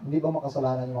 karapat-dapat? Hindi ba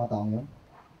makasalanan yung mga taong yun?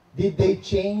 Did they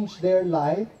change their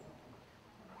life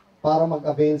para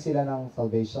mag-avail sila ng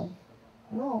salvation?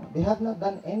 No, they have not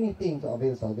done anything to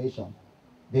avail salvation.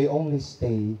 They only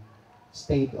stayed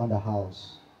on the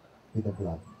house with the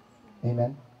blood.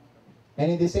 Amen? And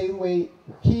in the same way,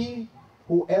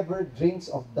 whoever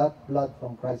drinks of that blood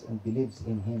from Christ and believes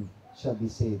in Him shall be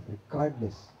saved,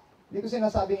 regardless. Hindi ko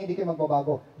sinasabing hindi kayo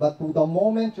magbabago, but to the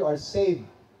moment you are saved,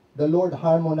 the Lord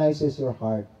harmonizes your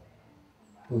heart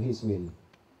to His will.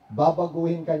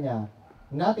 Babaguhin ka niya,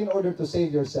 not in order to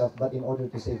save yourself, but in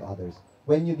order to save others.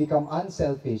 When you become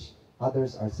unselfish,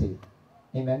 others are saved.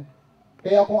 Amen?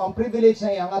 Kaya kung ang privilege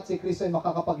na iangat si Kristo ay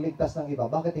makakapagligtas ng iba,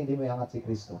 bakit hindi mo iangat si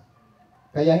Kristo?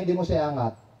 Kaya hindi mo siya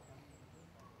iangat,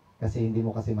 kasi hindi mo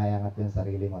kasi mayangat yung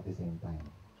sarili mo at the same time.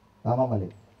 Tama, mali?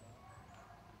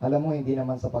 Alam mo, hindi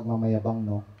naman sa pagmamayabang,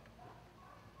 no?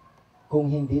 Kung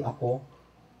hindi ako,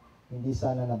 hindi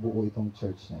sana nabuo itong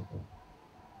church na ito.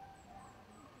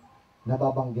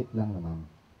 Nababanggit lang naman.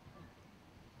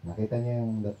 Nakita niyo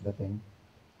yung dating?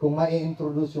 Kung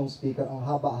mai-introduce yung speaker, ang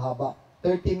haba-haba,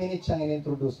 30 minutes siyang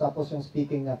in-introduce, tapos yung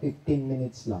speaking na 15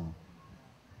 minutes lang.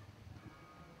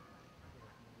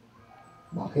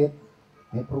 Bakit?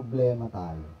 May problema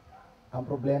tayo. Ang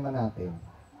problema natin,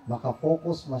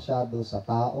 makafocus masyado sa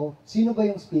tao. Sino ba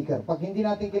yung speaker? Pag hindi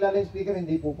natin kilala yung speaker,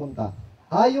 hindi pupunta.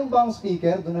 Yung bang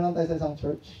speaker? Doon na lang tayo sa isang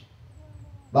church.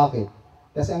 Bakit?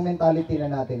 Kasi ang mentality na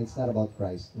natin, it's not about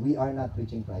Christ. We are not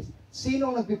preaching Christ.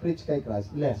 Sinong nagpipreach kay Christ?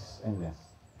 Less and less.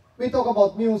 We talk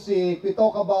about music, we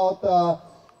talk about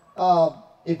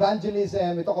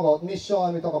evangelism, we talk about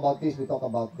mission, we talk about this, we talk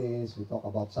about this, we talk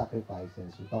about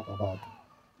sacrifices, we talk about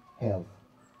health.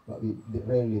 But we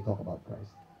rarely talk about Christ.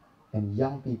 And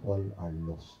young people are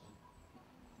lost.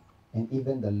 And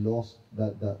even the lost,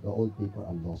 the old people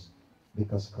are lost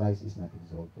because Christ is not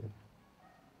exalted.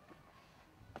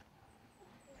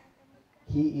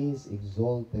 He is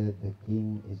exalted, the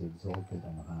King is exalted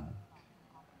on high.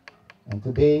 And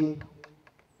today,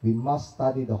 we must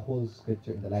study the whole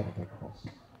scripture in the light of the cross.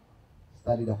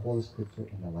 Study the whole scripture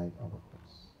in the light of the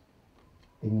cross.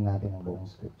 Tingnan natin ang buong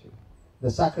scripture. The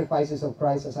sacrifices of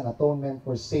Christ as an atonement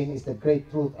for sin is the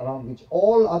great truth around which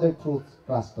all other truths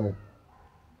cluster.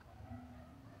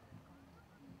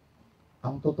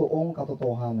 Ang totoong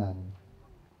katotohanan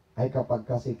ay kapag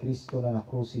si Kristo na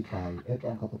na-crucify, ito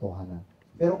ang katotohanan.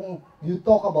 Pero kung you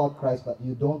talk about Christ but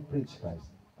you don't preach Christ,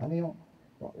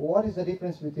 what is the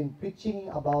difference between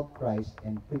preaching about Christ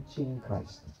and preaching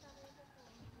Christ?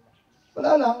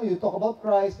 Wala lang, you talk about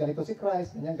Christ, ganito si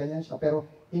Christ, ganyan siya. Pero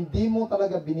hindi mo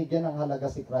talaga binigyan ng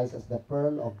halaga si Christ as the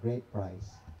pearl of great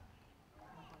price.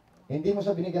 Hindi mo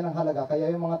siya binigyan ng halaga, kaya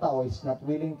yung mga tao is not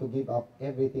willing to give up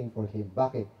everything for Him.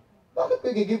 Bakit? Bakit ko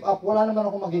i-give up? Wala naman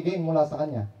ako magigain mula sa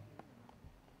Kanya.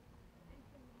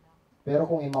 Pero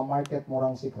kung ima-market mo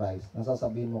lang si Christ,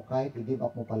 nasasabihin mo, kahit i-give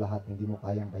up mo pa lahat, hindi mo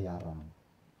kayang bayaran.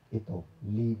 Ito,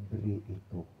 libre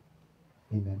ito.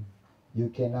 Amen? You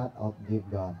cannot outgive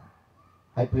God.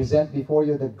 I present before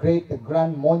you the great, the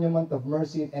grand monument of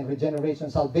mercy and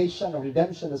regeneration, salvation or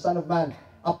redemption, the Son of Man,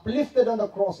 uplifted on the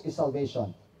cross is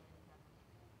salvation.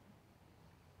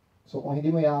 So kung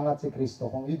hindi mo iangat si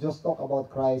Kristo, kung you just talk about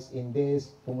Christ in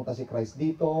this, pumunta si Christ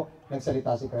dito,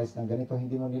 nagsalita si Christ ng ganito,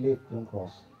 hindi mo nilift yung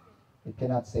cross, it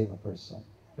cannot save a person.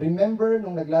 Remember,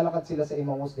 nung naglalakad sila sa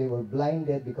Emmaus, they were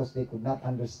blinded because they could not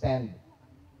understand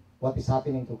what is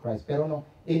happening to Christ. Pero nung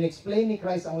in-explain ni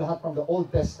Christ ang lahat from the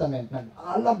Old Testament,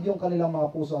 nag-alab yung kanilang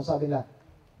mga puso. Ang sabi nila,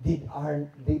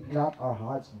 did not our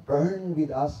hearts burn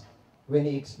with us when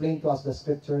He explained to us the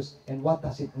scriptures? And what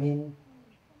does it mean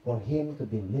for Him to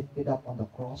be lifted up on the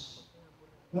cross?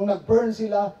 Nung nag-burn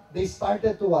sila, they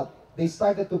started to what? They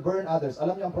started to burn others.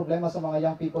 Alam niyo ang problema sa mga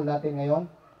young people natin ngayon?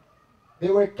 They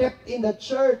were kept in the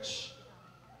church,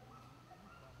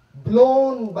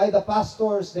 blown by the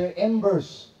pastors, their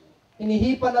embers.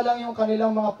 Hinihipa na lang yung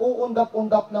kanilang mga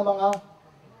puundap-undap na mga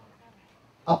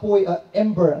apoy,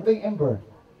 ember. Ano yung ember?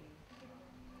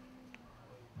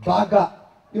 Baga.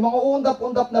 Yung mga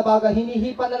undap-undap na baga,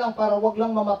 hinihipa na lang para wag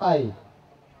lang mamatay.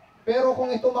 Pero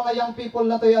kung itong mga young people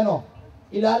na to,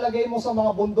 ilalagay mo sa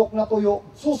mga bundok na tuyo,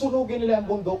 susunugin nila ang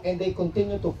bundok and they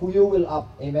continue to fuel up.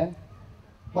 Amen?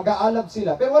 Mag-aalab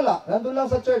sila. Pero wala, nandun lang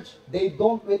sa church. They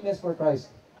don't witness for Christ.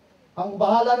 Ang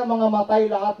bahala ng mga matay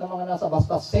lahat ng mga nasa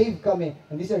basta, save kami.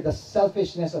 And these are the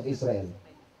selfishness of Israel.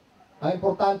 Ang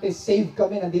importante, save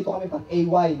kami. Nandito kami pag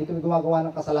AY. Hindi kami gumagawa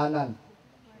ng kasalanan.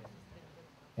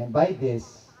 And by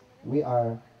this, we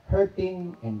are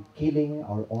hurting and killing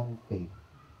our own faith.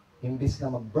 Imbis na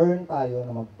mag-burn tayo,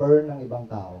 na mag-burn ng ibang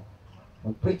tao,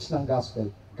 mag-preach ng gospel,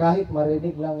 kahit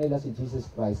marinig lang nila si Jesus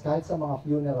Christ, kahit sa mga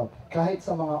funeral, kahit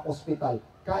sa mga ospital,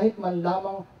 kahit man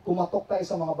lamang kumatok tayo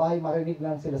sa mga bahay, marinig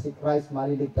lang sila si Christ,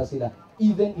 maliligtas sila,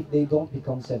 even if they don't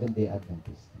become Seventh-day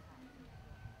Adventists.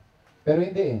 Pero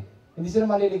hindi eh. Hindi sila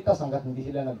maliligtas hanggat hindi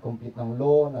sila nag-complete ng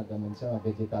law, sila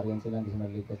vegetarian sila, hindi sila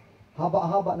maliligtas.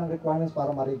 Haba-haba ng requirements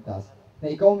para maligtas, na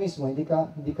ikaw mismo, hindi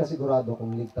ka sigurado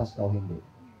kung ligtas ka o hindi.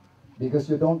 Because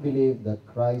you don't believe that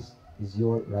Christ is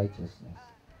your righteousness.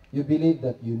 You believe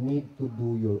that you need to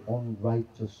do your own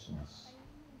righteousness.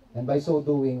 And by so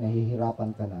doing,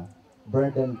 nahihirapan ka na,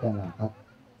 burden ka na, at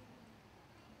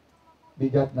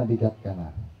bigat ka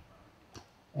na.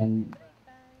 And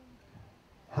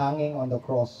hanging on the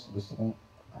cross, gusto kong,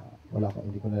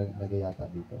 hindi ko nalagay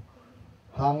yata dito.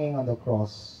 Hanging on the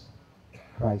cross,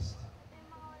 Christ,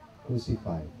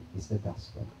 crucified, is the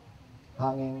gospel.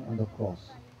 Hanging on the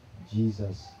cross,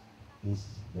 Jesus is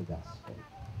the gospel.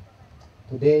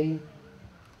 Today,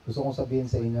 gusto kong sabihin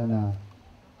sa inyo na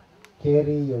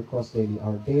carry your cross daily.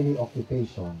 Our daily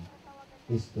occupation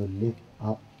is to lift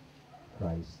up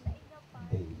Christ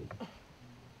daily.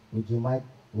 Would you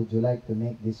like to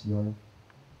make this your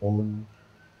own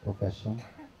profession?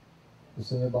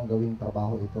 Gusto niyo bang gawing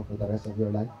trabaho ito for the rest of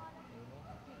your life?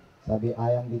 Sabi,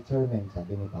 I am determined,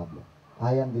 sabi ni Pablo,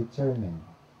 I am determined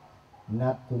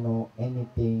not to know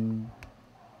anything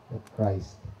but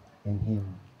Christ and Him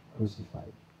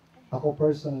crucified. Ako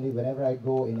personally, whenever I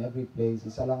go in every place,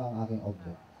 isa lang ang aking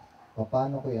object.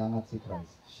 Paano ko iangat si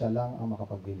Christ? Siya lang ang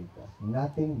makapagliligtas.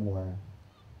 Nothing more,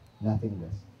 nothing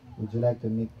less. Would you like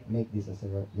to make this as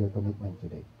your commitment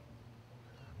today?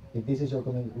 If this is your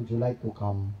commitment, would you like to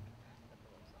come?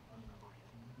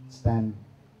 Stand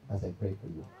as I pray for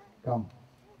you. Come.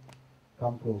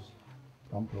 Come close.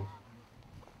 Come close.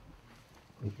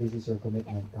 If this is your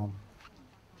commitment, come.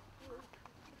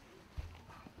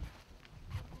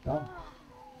 Come.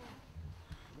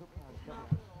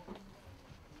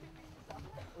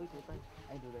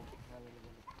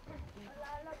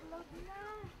 Lalaglag na.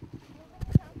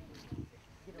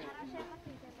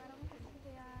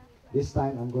 This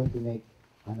time, I'm going to make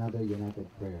another united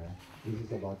prayer. This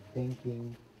is about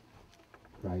thanking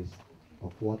Christ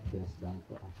of what He has done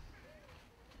for us.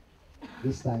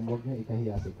 This time, huwag niyo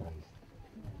ikahiya si Christ.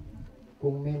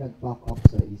 Kung may nag-pop up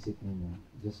sa isip ninyo,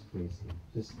 just praise Him.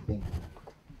 Just thank Him.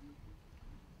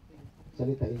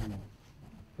 Salitain niyo.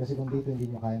 Kasi kung dito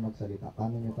hindi niyo kaya magsalita,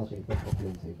 paano niyo pa siya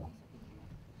ipaproclaim sa iba?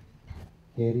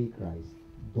 Carry Christ.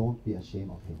 Don't be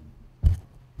ashamed of Him.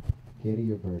 Carry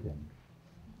your burden.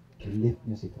 Lift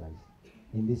niyo si Christ.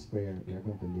 In this prayer, we are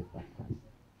going to lift up Christ.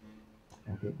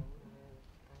 Okay?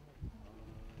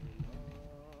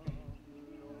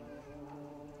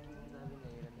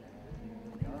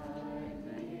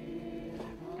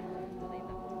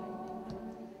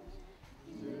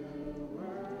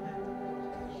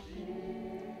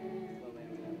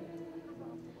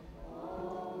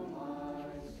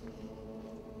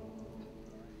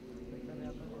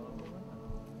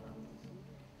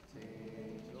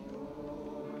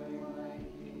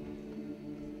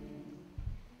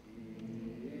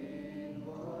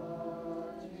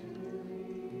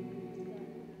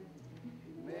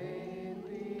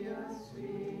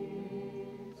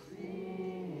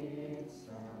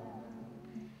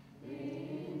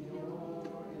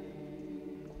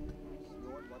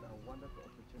 Lord, what a wonderful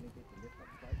opportunity to lift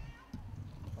up Christ.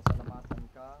 Pasalamatan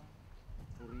ka,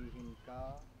 purihin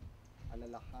ka,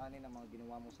 alalahanin ang mga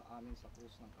ginawa mo sa amin sa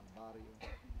krus ng Kalbaryo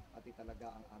at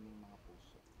italaga ang aming mga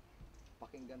puso.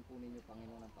 Pakinggan po ninyo,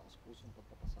 Panginoon, ang taos-pusong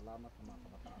pagpapasalamat ng mga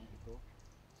kabataang ito,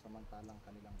 samantalang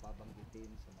kanilang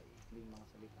babanggitin sa maiikling mga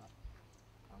salita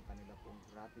ang kanila pong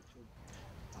gratitude,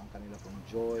 ang kanila pong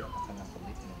joy at ang kanilang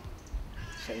commitment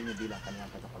sa inyo bilang kanilang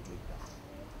tagapagligtas.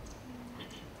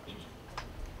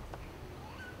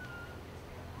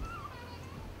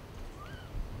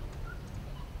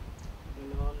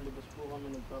 Panginoon, lubos po kami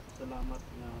nagpapasalamat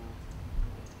na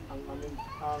ang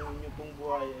inyo pong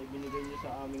buhay ay binigay niyo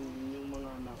sa aming inyong mga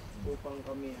anak upang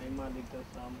kami ay maligtas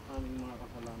sa aming mga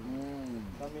kasalanan.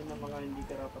 Kami na mga hindi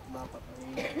karapat-dapat ay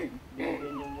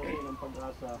binigyan niyo muli ng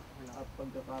pag-asa at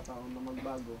pagkakataon na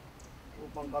magbago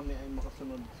upang kami ay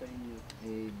makasunod sa inyo.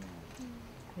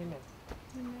 Amen.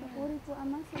 Papuri po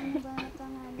Ama sa inyong banal na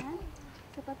pangalan,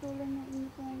 sa patuloy ng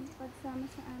inyong pong pagsama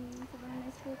sa amin, sa banal na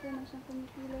Espiritu na siyang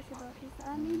kumikilos sa bawat isa sa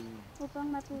amin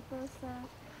upang matuto sa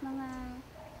mga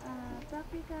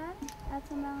practical at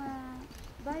sa mga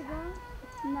Bible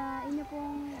na inyo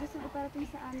pong gustong iparating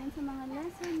sa amin, sa mga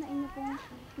lesson na inyo pong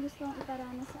gustong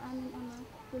iparana sa amin, Ama.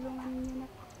 Tulungan ninyo na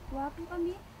kuha po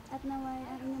kami at naway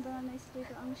ang inyong banal na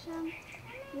Espiritu ang siyang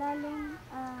lalong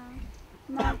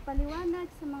magpaliwanag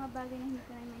sa mga bagay na hindi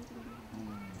ko na maintindihan.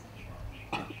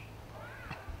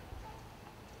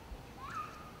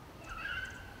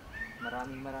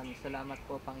 Maraming salamat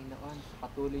po, Panginoon, sa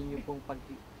patuloy niyo pong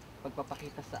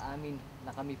pagpapakita sa amin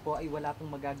na kami po ay wala pong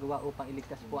magagawa upang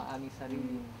iligtas po ang aming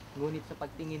sarili. Ngunit sa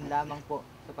pagtingin lamang po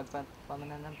sa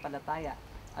pagpapananampalataya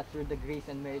at through the grace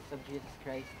and merits of Jesus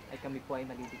Christ ay kami po ay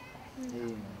maliligtas.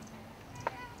 Amen.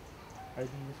 Our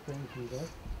dear praying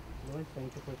Jesus, Lord, thank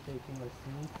you for taking our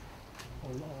sins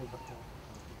on all behalf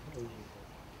of Jesus.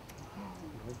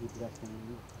 Lord, we bless your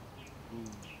name.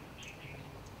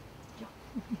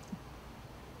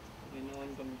 Panginoon,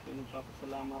 kami po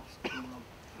nagpapasalamat sa mga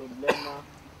problema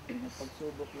at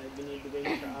pagsubok na ibinibigay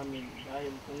niyo sa amin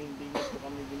dahil kung hindi niyo po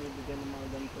kami binibigyan ng mga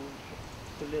ganitong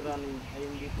suliranin ay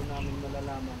hindi po namin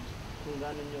malalaman kung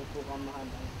gano'n niyo po kamahal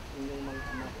ang inyong mga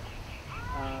anak.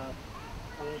 At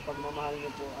ang pagmamahal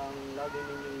niyo po ang lagi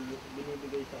ninyong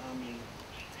binibigay sa amin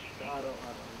sa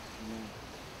araw-araw.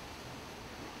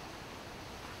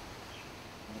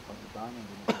 Ano pag-iba ng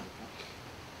binasalita?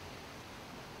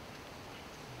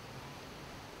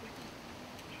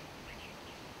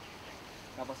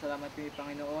 Kapasalamat kayo,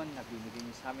 Panginoon, na binigay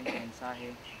niyo sa amin ang mensahe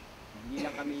na hindi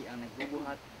lang kami ang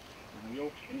nagbubuhat ng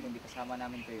yoke, kundi kasama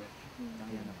namin kayo.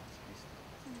 Dahil naman sa Kristo.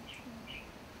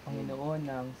 Panginoon,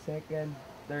 ng second,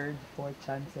 third, fourth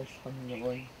chances,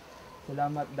 Panginoon.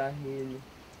 Salamat dahil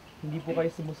hindi po kayo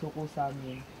sumusuko sa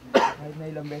amin. Kahit na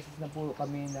ilang beses na po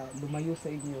kami na lumayo sa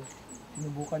inyo,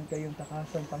 sinubukan kayong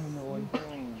takasan, Panginoon.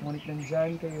 Ngunit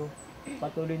nandyan kayo,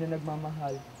 patuloy na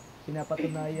nagmamahal.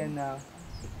 Pinapatunayan na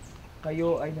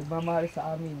kayo ay nagmamahal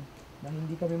sa amin, na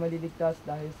hindi kami maliligtas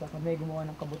dahil sa kami gumawa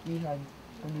ng kabutihan,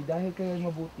 kundi dahil kayo ay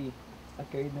mabuti at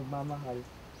kayo ay nagmamahal.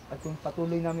 At kung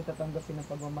patuloy namin tatanggapin ang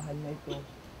pagmamahal na ito,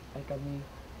 ay kami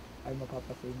ay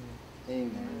mapapasa inyo.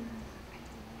 Amen.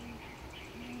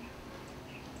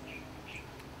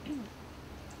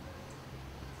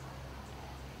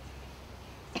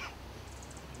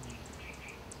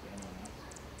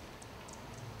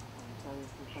 Sabi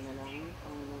po panalangin,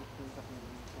 Panginoon, punta ko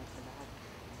naman sa lahat.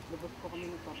 Lubos po kami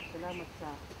nagpapasalamat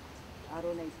sa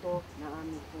araw na ito na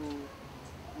aming pong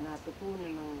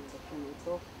natutunan ng leksyon na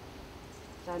ito.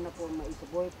 Sana po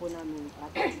maisaboy po namin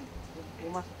at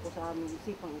pumasok po sa aming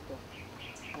isipang ito.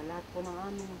 Sa lahat po ng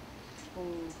aming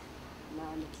pong na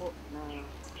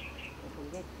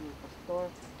nabanggit ni Pastor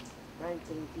Bryan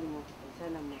Tolentino,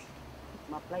 sana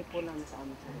ma-apply po namin sa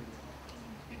aming sarili.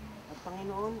 At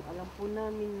Panginoon, alam po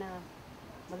namin na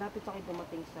malapit pa kayo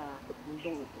dumating sa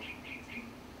mundong ito.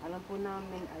 Alam po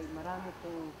namin ay marami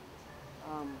pong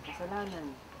kasalanan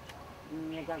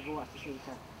na nagagawa sa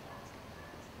Satan.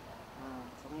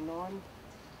 Panginoon,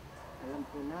 alam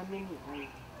po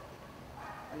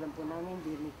namin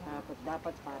hindi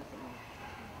dapat para sa inyo.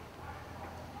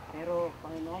 Pero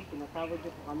Panginoon, pinatawad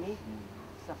niyo po kami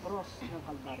sa cross ng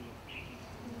Kalbaryo.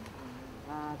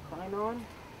 At Panginoon,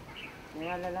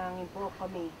 nalalangin po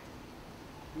kami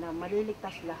na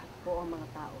maliligtas lahat po ang mga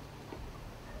tao.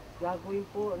 Gagawin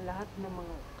po ang lahat ng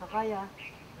mga kakaya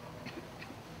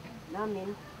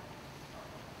namin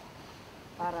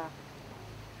para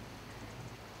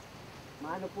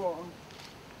maano po ang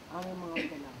aming mga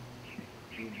udala.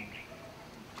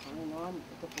 Panginoon,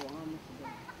 ito po ang aming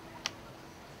sigaw.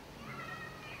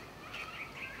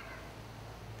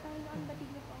 Panginoon, batid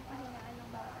niyo po ang kahinaan ng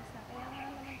bawat isa. Kaya nga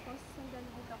naman po sa sandali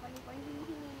ito, kami po ay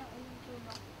hihingi ng inyong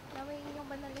tulong. Naway inyong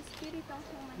banal na Espiritu ang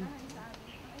siyang manahan sa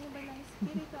amin. Ang inyong banal na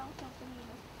Espiritu ang siyang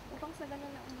pumilos upang sa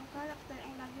ganun ang inyong karakter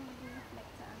ang laging maging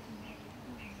reflect sa amin.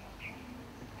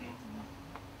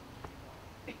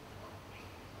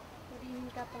 Purihin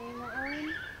ka, Panginoon.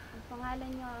 Ang pangalan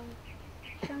niyo ang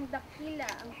siyang dakila.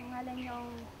 Ang pangalan niyo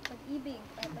ang pag-ibig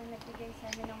at ang nagbigay sa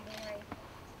amin ng buhay.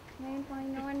 Ngayon,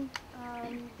 Panginoon,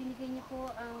 binigay niyo po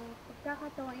ang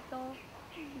pagkakataon ito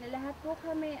na lahat po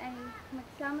kami ay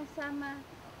magsama-sama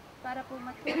para po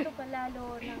matuto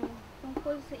palalo ng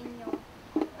tungkol sa inyo.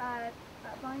 At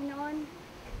Panginoon,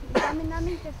 dami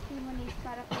namin testimonies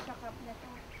para po sa cup na to.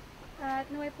 At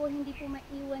naway po hindi po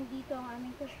maiwan dito ang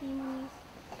aming testimonies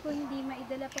kung hindi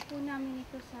maidala pa po namin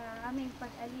ito sa aming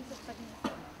pag-alis at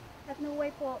pag-isip. At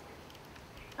naway po,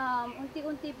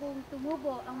 unti-unti pong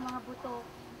tumubo ang mga buto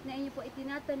na inyo po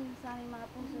itinatanim sa aming mga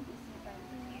puso at isipan.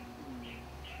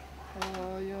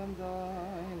 I am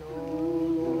thine, O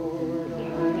Lord,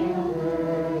 I have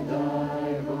heard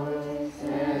thy voice,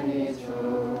 and it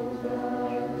shows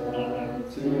thy love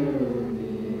to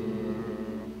me.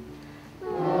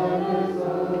 Thine is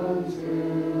unto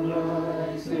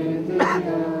rise in the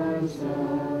arms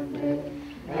of faith,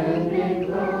 and be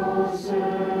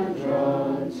closer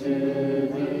drawn to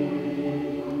thee.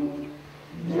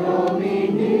 Draw me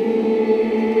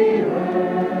nearer,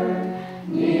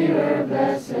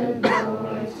 blessed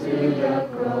Lord, to the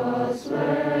cross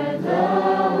where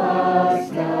thou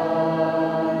hast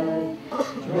died.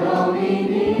 Draw me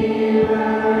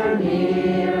nearer,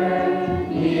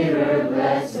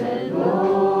 blessed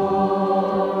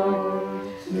Lord,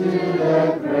 to the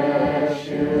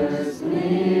precious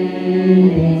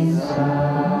bleeding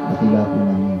side. Dakila po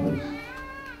namin, Diyos.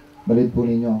 Balid po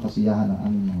ninyo ang kasiyahan ng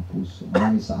aming mga puso.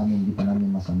 Marami sa amin hindi pa namin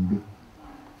masabi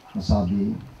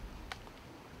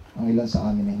ang ilan sa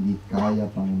amin na hindi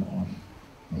kaya, Panginoon,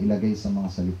 na ilagay sa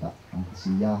mga salita ang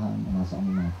kasiyahan na nasa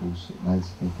aming mga puso dahil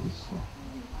sa kay Kristo.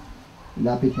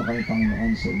 Ilapit mo kami,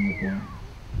 Panginoon, sa inyo pong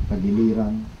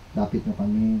pagiliran. Lapit mo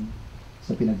kami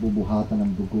sa pinagbubuhatan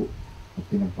ng dugo at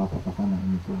pinagpapatakan ng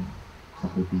inyo pong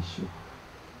sakripisyo.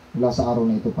 Mula sa araw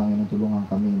na ito, Panginoon, tulungan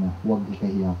kami na huwag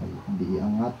ikahiya kayo, hindi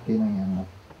iangat kayo ng iangat.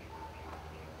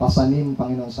 Pasanin,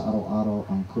 Panginoon, sa araw-araw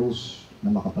ang krus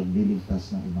na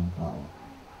makapagliligtas ng ibang tao.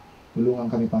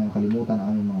 Tulungan kami, Panginoon, kalimutan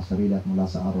ang aming mga sarili at mula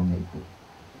sa araw na ito,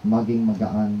 maging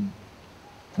magaan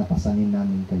na pasanin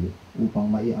namin kayo upang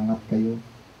maiangat kayo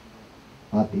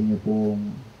at inyo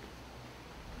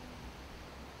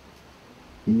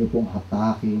pong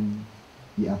hatakin,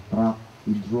 i-attract,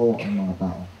 i-draw ang mga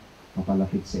tao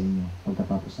papalapit sa inyo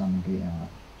pagkatapos namin kayo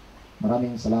iangat.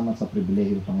 Maraming salamat sa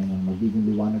pribilehiyo, Panginoon. Magiging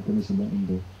liwanag kami sa buong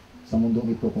mundo. Sa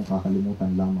mundong ito kung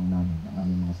kakalimutan lamang namin ang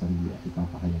aming mga sarili at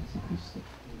ipapahayag si Kristo.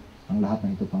 Ang lahat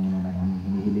ng ito, Panginoon, ay aming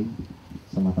hinihiling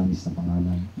sa matamis na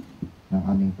pangalan ng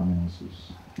aming Panginoong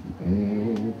Jesus.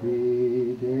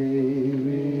 Every day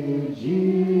with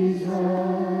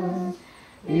Jesus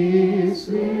is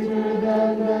sweeter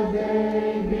than the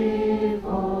day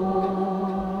before.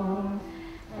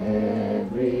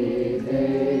 Every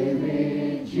day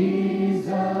with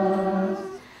Jesus,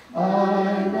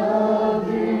 I love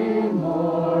Him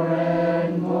more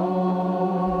and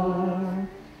more.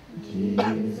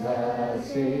 Jesus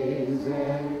saves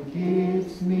and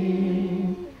keeps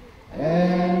me,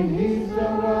 and He's the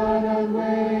one I'm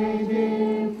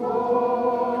waiting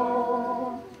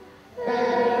for.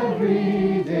 free.